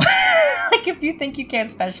right now. Like, if you think you can't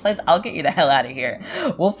specialize, I'll get you the hell out of here.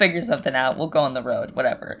 We'll figure something out. We'll go on the road,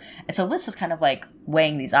 whatever. And so Lissa's kind of, like,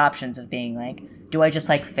 weighing these options of being like, do I just,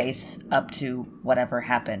 like, face up to whatever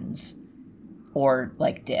happens, or,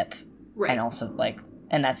 like, dip? Right. And also, like,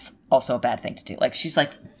 and that's also a bad thing to do. Like, she's,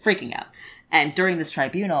 like, freaking out. And during this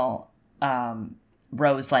tribunal,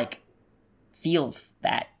 Rose, like, feels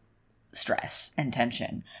that stress and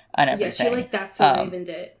tension and everything. Yeah, she, like, that's so Ravened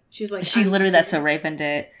it. She's like, she literally that's so Ravened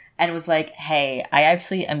it. And was like, hey, I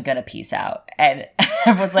actually am gonna peace out. And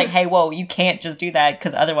everyone's like, hey, whoa, you can't just do that,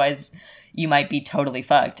 because otherwise you might be totally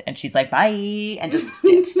fucked. And she's like, bye, and just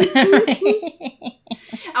dips.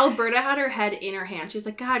 Alberta had her head in her hand. She's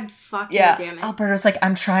like, God fucking damn it. Alberta's like,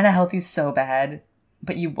 I'm trying to help you so bad,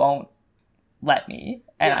 but you won't let me.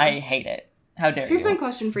 And I hate it. How dare you? Here's my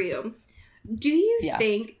question for you. Do you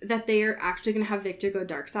think that they are actually going to have Victor go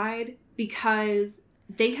dark side? Because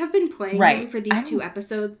they have been playing him for these 2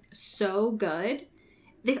 episodes so good.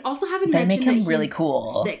 They also haven't mentioned that he's really cool.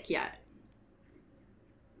 Sick yet.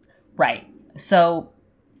 Right. So,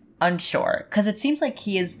 unsure. Because it seems like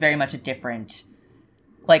he is very much a different...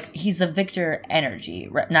 Like, he's a Victor energy.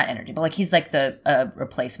 Not energy, but, like, he's, like, the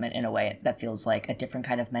replacement in a way that feels like a different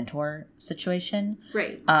kind of mentor situation.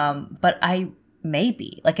 Right. But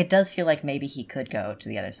maybe. Like, it does feel like maybe he could go to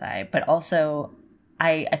the other side. But also,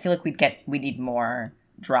 I feel like we need more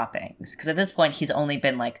droppings. Because at this point, he's only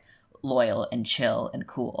been, like, loyal and chill and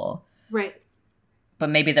cool. Right. But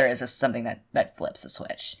maybe there is something that flips the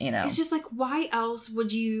switch, you know? It's just like, why else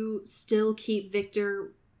would you still keep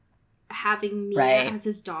Victor having Mia as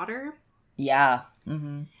his daughter? Yeah.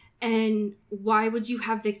 Mm-hmm. And why would you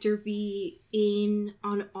have Victor be in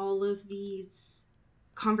on all of these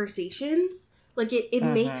conversations? Like, it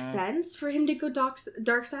makes sense for him to go dark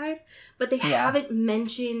side, but they haven't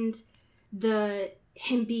mentioned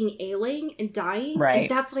him being ailing and dying. Right. And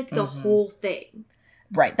that's like the whole thing.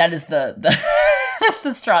 Right. That is the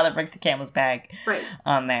the straw that breaks the camel's back. Right.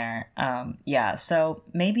 On there. Yeah. So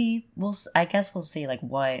maybe I guess we'll see, like,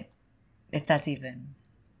 what, if that's even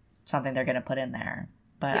something they're going to put in there.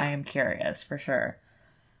 But I am curious for sure.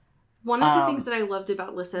 One of the things that I loved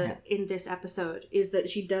about Lissa in this episode is that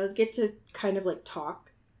she does get to kind of, like,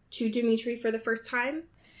 talk to Dimitri for the first time.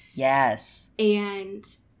 Yes. And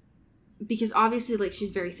because obviously, like,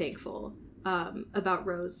 she's very thankful about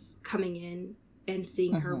Rose coming in and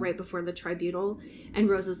seeing her right before the tribunal. And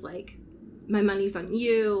Rose is like, my money's on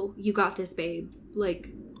you. You got this, babe.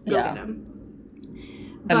 Like, go get him.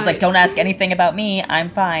 I was like, don't ask anything about me. I'm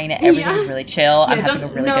fine. Everything's really chill. I'm having a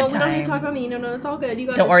really good time. No, we don't need to talk about me. No, it's all good. You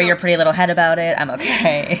got Don't worry your pretty little head about it. I'm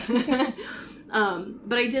okay.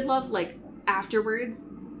 But I did love, like, afterwards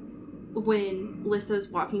when Lissa's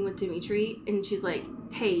walking with Dimitri and she's like,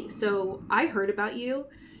 hey, so I heard about you.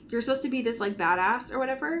 You're supposed to be this, like, badass or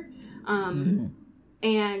whatever.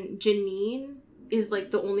 And Janine is,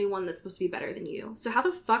 like, the only one that's supposed to be better than you. So how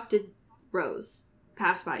the fuck did Rose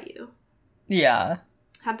pass by you? Yeah.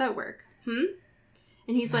 How'd that work? And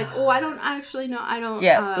he's like, oh, I don't actually know. I don't.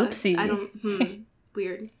 Yeah, oopsie. I don't.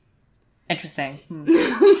 Weird. Interesting.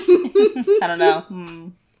 I don't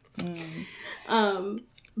know.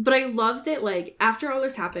 But I loved it. Like, after all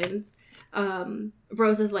this happens,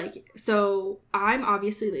 Rose is like, so I'm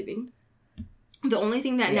obviously leaving. The only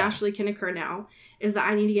thing that naturally can occur now is that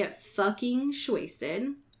I need to get fucking wasted.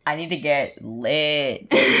 I need to get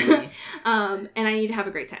lit. And I need to have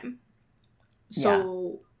a great time.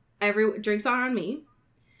 So drinks are on me.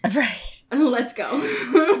 Right. Let's go.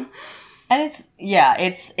 And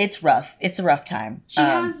it's rough. It's a rough time. She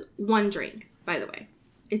has one drink, by the way.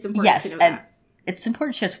 It's important to know that. It's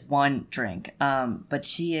important she has one drink. But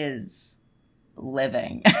she is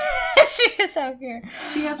living. She is out here.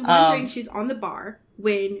 She has one drink. She's on the bar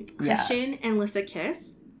when Christian and Lissa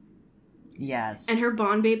kiss. Yes. And her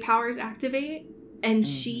Bond Babe powers activate. And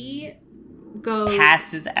she goes...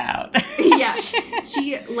 passes out. Yeah.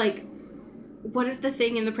 She, like... What is the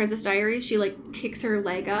thing in The Princess Diaries? She, like, kicks her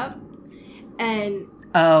leg up. And she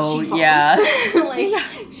falls. Yeah.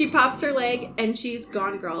 She pops her leg and she's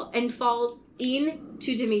gone, girl. And falls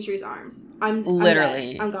into Dimitri's arms. I'm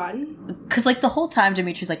gone. Because, like, the whole time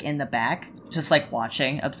Dimitri's, like, in the back, just, like,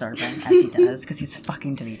 watching, observing, as he does, because he's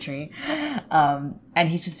fucking Dimitri. And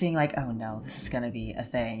he's just being like, oh no, this is gonna be a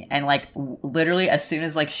thing. And, like, literally as soon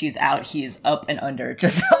as, like, she's out, he's up and under,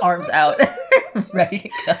 just arms out, ready to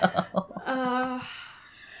go. I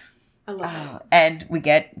love it. And we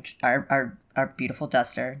get our beautiful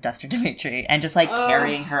Duster Dimitri, and just, like,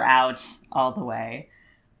 carrying her out all the way.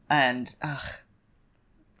 And,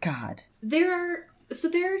 God. There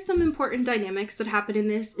are some important dynamics that happen in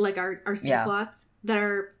this, like our C-plots, that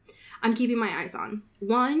I'm keeping my eyes on.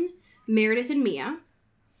 One, Meredith and Mia.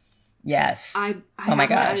 Yes. I have my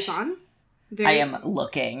eyes on. I am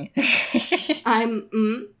looking.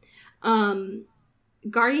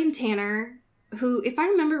 Guardian Tanner, who, if I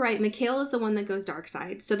remember right, Mikhail is the one that goes dark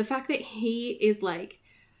side. So the fact that he is, like,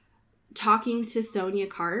 talking to Sonia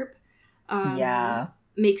Karp,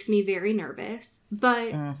 makes me very nervous.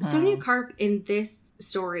 But Sonia Karp in this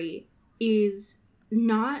story is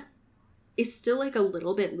still, like, a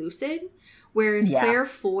little bit lucid, whereas Claire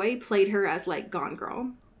Foy played her as, like, Gone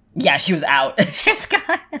Girl. Yeah, she was out. She's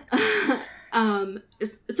gone.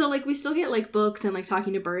 So, like, we still get, like, books and, like,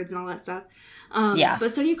 talking to birds and all that stuff.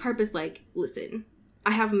 But Sonia Karp is like, listen,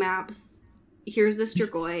 I have maps. Here's the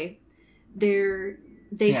Strigoi. They're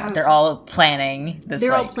all planning this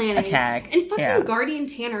attack. And fucking Guardian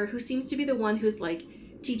Tanner, who seems to be the one who's, like,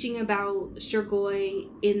 teaching about Strigoi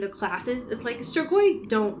in the classes. It's like, Strigoi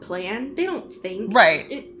don't plan. They don't think. Right.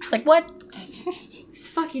 It's like, what? It's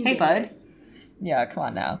fucking Hey, bud. bad. Yeah, come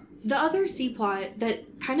on now. The other C-plot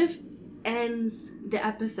that kind of ends the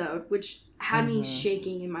episode, which had me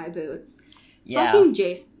shaking in my boots. Yeah.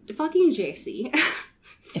 Fucking JC.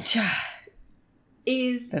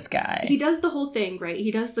 is this guy. He does the whole thing, right?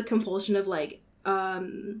 He does the compulsion of like,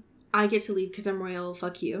 I get to leave because I'm royal,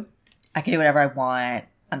 fuck you. I can do whatever I want.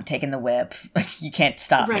 I'm taking the whip. You can't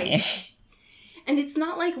stop me. And it's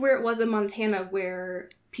not like where it was in Montana where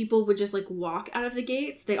people would just like walk out of the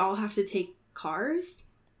gates. They all have to take cars.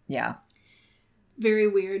 Yeah. Very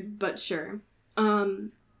weird, but sure.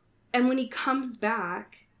 And when he comes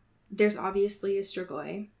back, there's obviously a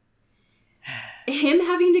Strigoi.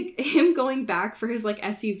 Him going back for his like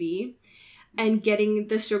SUV and getting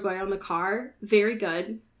the Strigoi on the car, very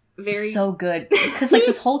good. So good. Because like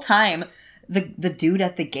this whole time, the dude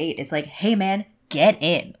at the gate is like, hey man, get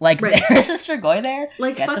in. Like there's a Strigoi there.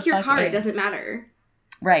 Like fuck your car, it doesn't matter.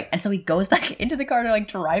 Right. And so he goes back into the car to like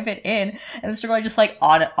drive it in, and the Strigoi just like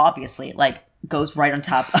obviously like goes right on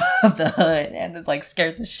top of the hood and it's like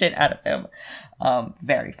scares the shit out of him.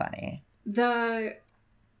 Very funny. The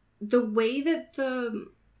way that the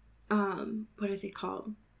what are they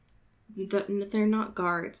called? They're not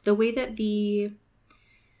guards. The way that the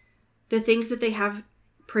things that they have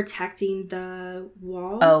protecting the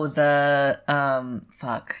walls. Oh, the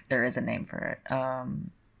fuck. There is a name for it.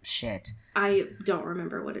 Shit. I don't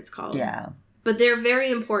remember what it's called. Yeah. But they're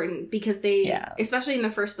very important because they, especially in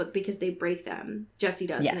the first book, because they break them. Jesse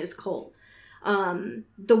does in his cult.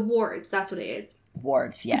 The wards, that's what it is.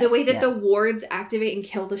 Wards, yes. The way that the wards activate and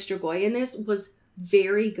kill the Strigoi in this was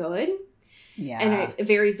very good. Yeah. And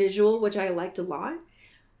very visual, which I liked a lot.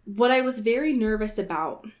 What I was very nervous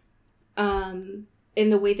about in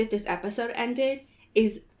the way that this episode ended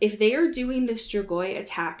is if they are doing the Strigoi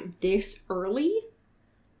attack this early,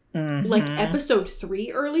 like episode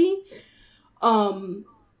 3 early,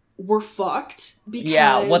 we're fucked.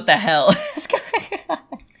 Because, what the hell is going on?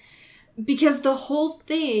 Because the whole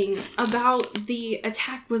thing about the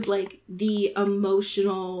attack was like the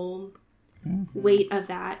emotional weight of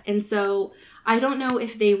that. And so I don't know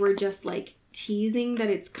if they were just like teasing that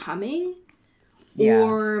it's coming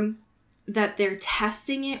or that they're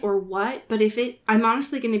testing it or what. But I'm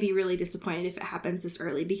honestly going to be really disappointed if it happens this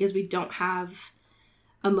early because we don't have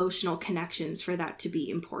emotional connections for that to be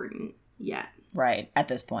important yet. Right. At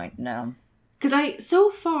this point, no. Because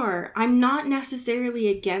so far, I'm not necessarily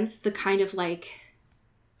against the kind of like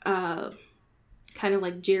Jeremy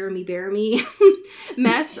Bearimy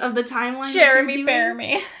mess of the timeline. Jeremy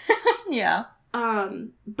Bearimy. Yeah.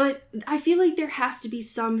 But I feel like there has to be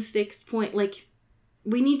some fixed point. Like,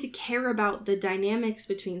 we need to care about the dynamics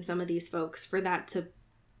between some of these folks for that to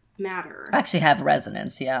matter. Actually have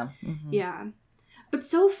resonance, yeah. Mm-hmm. Yeah. But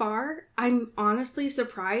so far, I'm honestly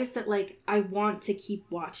surprised that, like, I want to keep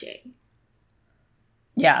watching.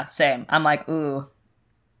 Yeah, same. I'm like, ooh,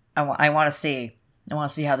 I want to see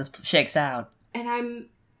how this shakes out. And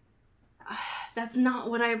that's not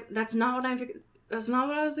what I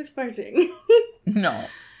was expecting. No.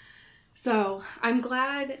 So I'm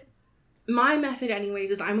glad. My method,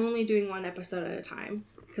 anyways, is I'm only doing one episode at a time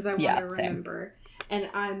because I want to remember. And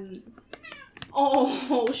I'm,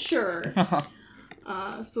 sure.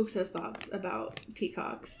 Spook says thoughts about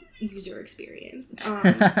Peacock's user experience.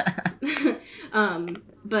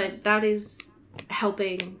 But that is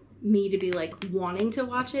helping me to be like wanting to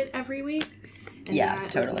watch it every week. And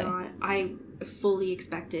that totally. I fully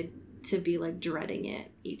expected to be like dreading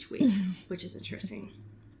it each week, which is interesting.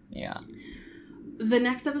 Yeah. The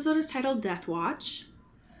next episode is titled Death Watch.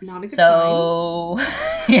 Not a good sign.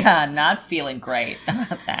 Yeah, not feeling great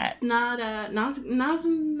about that. It's not a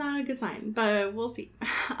good sign, but we'll see.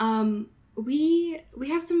 We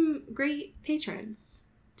have some great patrons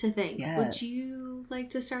to thank. Yes. Would you like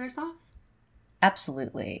to start us off?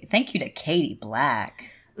 Absolutely. Thank you to Katie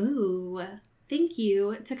Black. Ooh, thank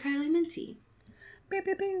you to Kylie Minty. Pew,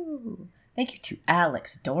 pew, pew. Thank you to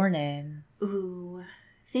Alex Dornan. Ooh,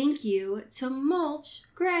 thank you to Mulch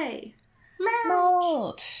Gray.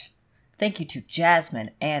 Mulch. Thank you to Jasmine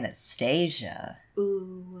Anastasia.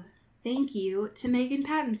 Ooh, thank you to Megan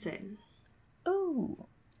Pattinson. Ooh.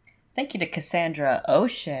 Thank you to Cassandra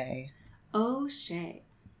O'Shea. O'Shea.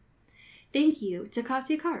 Thank you to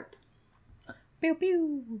Katya Karp. Pew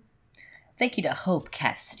pew. Thank you to Hope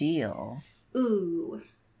Castile. Ooh.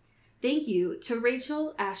 Thank you to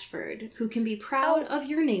Rachel Ashford, who can be proud of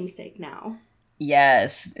your namesake now.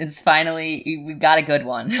 Yes, it's finally, we got a good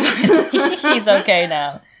one. He's okay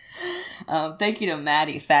now. Thank you to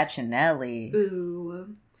Maddie Facinelli.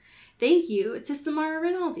 Ooh. Thank you to Samara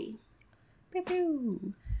Rinaldi. Pew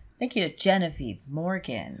pew. Thank you to Genevieve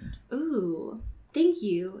Morgan. Ooh. Thank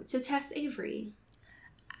you to Tess Avery.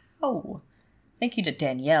 Oh. Thank you to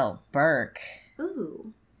Danielle Burke.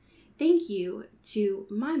 Ooh. Thank you to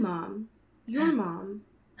my mom, your mom,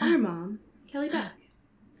 our mom, Kelly Beck.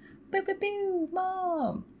 Pew pew pew,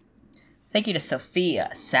 Mom. Thank you to Sophia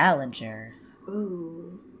Salinger.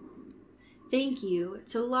 Ooh. Thank you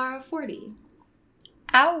to Lara Forty.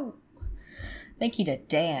 Ow. Thank you to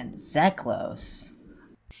Dan Zeklos.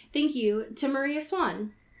 Thank you to Maria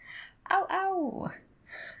Swan. Ow, ow.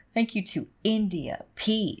 Thank you to India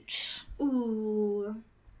Peach. Ooh.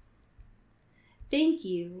 Thank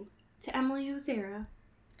you to Emily Ozera.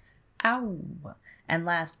 Ow. And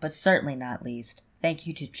last but certainly not least, thank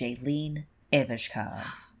you to Jaylene Ivashkov.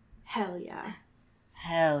 Hell yeah.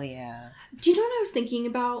 Hell yeah. Do you know what I was thinking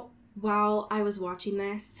about while I was watching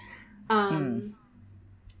this?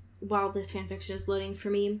 While this fanfiction is loading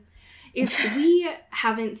for me, is we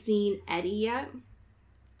haven't seen Eddie yet.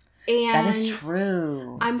 And that is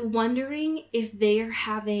true. I'm wondering if they're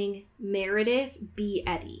having Meredith be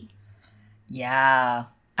Eddie. Yeah.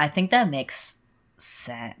 I think that makes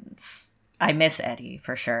sense. I miss Eddie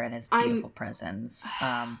for sure and his beautiful presence.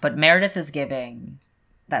 But Meredith is giving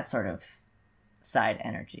that sort of side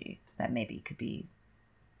energy that maybe could be,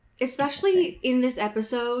 especially in this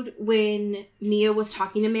episode when Mia was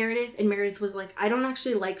talking to Meredith and Meredith was like, I don't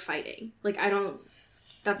actually like fighting. Like,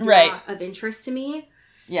 that's not of interest to me.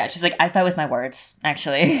 Yeah, she's like, I fight with my words,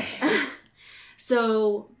 actually.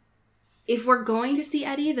 So if we're going to see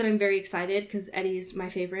Eddie, then I'm very excited because Eddie is my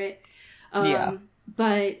favorite.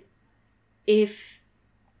 But if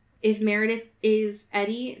Meredith is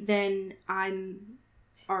Eddie, then I'm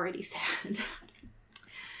already sad.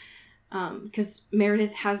 Because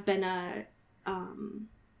Meredith has been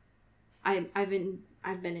I've been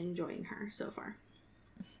enjoying her so far.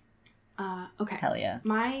 Okay. Hell yeah.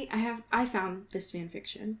 I found this fan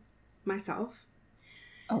fiction myself.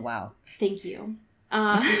 Oh wow. Thank you.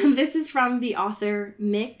 This is from the author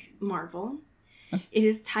Mick Marvel. It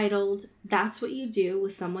is titled "That's What You Do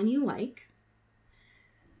with Someone You Like."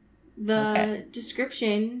 The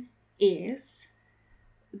description is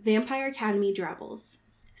Vampire Academy Drabbles.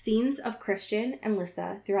 Scenes of Christian and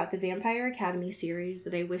Lissa throughout the Vampire Academy series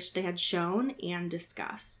that I wish they had shown and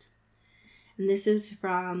discussed. And this is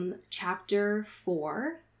from chapter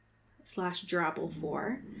 4/Drabble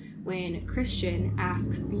 4, when Christian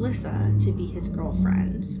asks Lissa to be his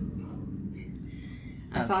girlfriend.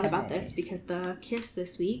 I thought about this because the kiss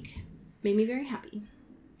this week made me very happy.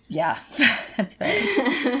 Yeah, that's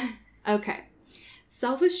fair. Okay.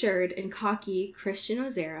 Self-assured and cocky Christian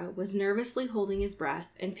Ozera was nervously holding his breath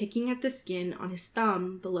and picking at the skin on his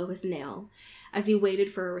thumb below his nail as he waited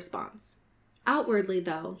for a response. Outwardly,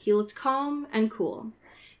 though, he looked calm and cool.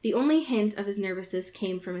 The only hint of his nervousness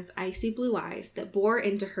came from his icy blue eyes that bore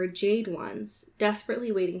into her jade ones,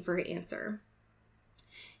 desperately waiting for her answer.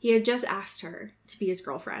 He had just asked her to be his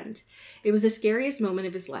girlfriend. It was the scariest moment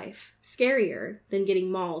of his life, scarier than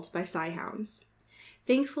getting mauled by Psyhounds.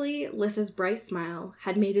 Thankfully, Lissa's bright smile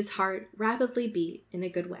had made his heart rapidly beat in a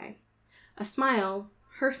good way. A smile,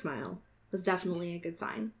 her smile, was definitely a good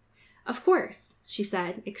sign. Of course, she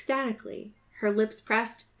said, ecstatically, her lips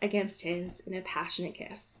pressed against his in a passionate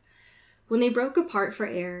kiss. When they broke apart for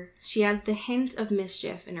air, she had the hint of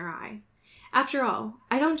mischief in her eye. After all,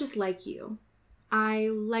 I don't just like you. I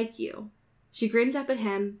like you. She grinned up at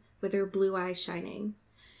him with her blue eyes shining.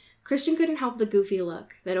 Christian couldn't help the goofy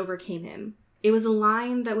look that overcame him. It was a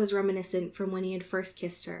line that was reminiscent from when he had first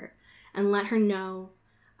kissed her and let her know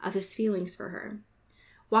of his feelings for her.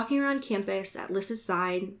 Walking around campus at Lissa's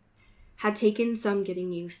side had taken some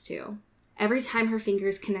getting used to. Every time her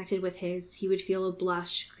fingers connected with his, he would feel a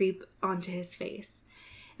blush creep onto his face.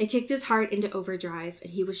 It kicked his heart into overdrive,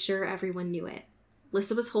 and he was sure everyone knew it.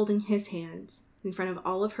 Lissa was holding his hand in front of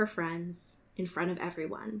all of her friends, in front of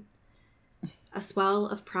everyone. A swell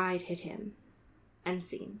of pride hit him. End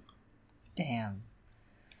scene. Damn.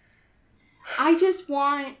 I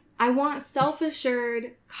want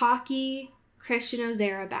self-assured, cocky Christian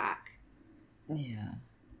Ozera back. Yeah.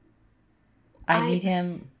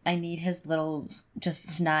 I need his little, just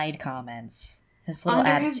snide comments. His little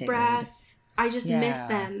under attitude. His breath. I just miss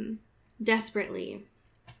them desperately.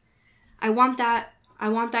 I want that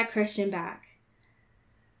Christian back.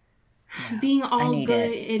 Yeah, being all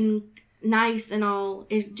good and nice and all,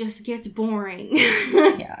 it just gets boring.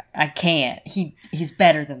 Yeah, I can't. He's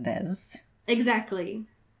better than this. Exactly.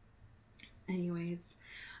 Anyways,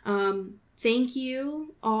 thank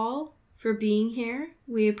you all for being here.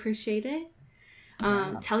 We appreciate it.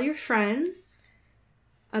 Tell your friends.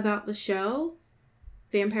 about the show,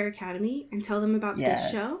 Vampire Academy, and tell them about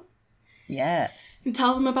this show. Yes. And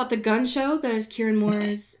tell them about the gun show that is Kieran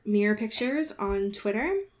Moore's Mirror Pictures on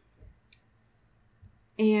Twitter.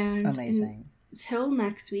 And amazing. Until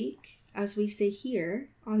next week, as we say here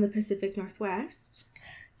on the Pacific Northwest,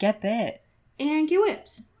 get bit. And get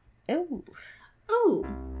whipped. Ooh. Ooh.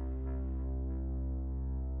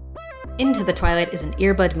 Into the Twilight is an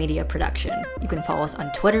Earbud Media production. You can follow us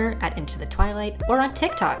on Twitter at Into the Twilight or on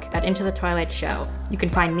TikTok at Into the Twilight Show. You can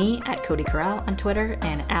find me at Cody Corral on Twitter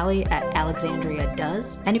and Allie at Alexandria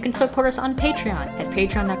Does. And you can support us on Patreon at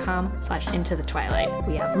patreon.com/Into the Twilight.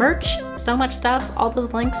 We have merch, so much stuff. All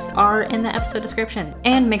those links are in the episode description.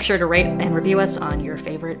 And make sure to rate and review us on your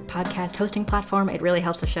favorite podcast hosting platform. It really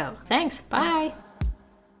helps the show. Thanks. Bye.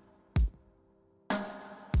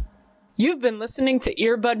 You've been listening to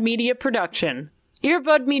Earbud Media Production.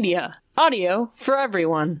 Earbud Media, audio for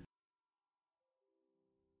everyone.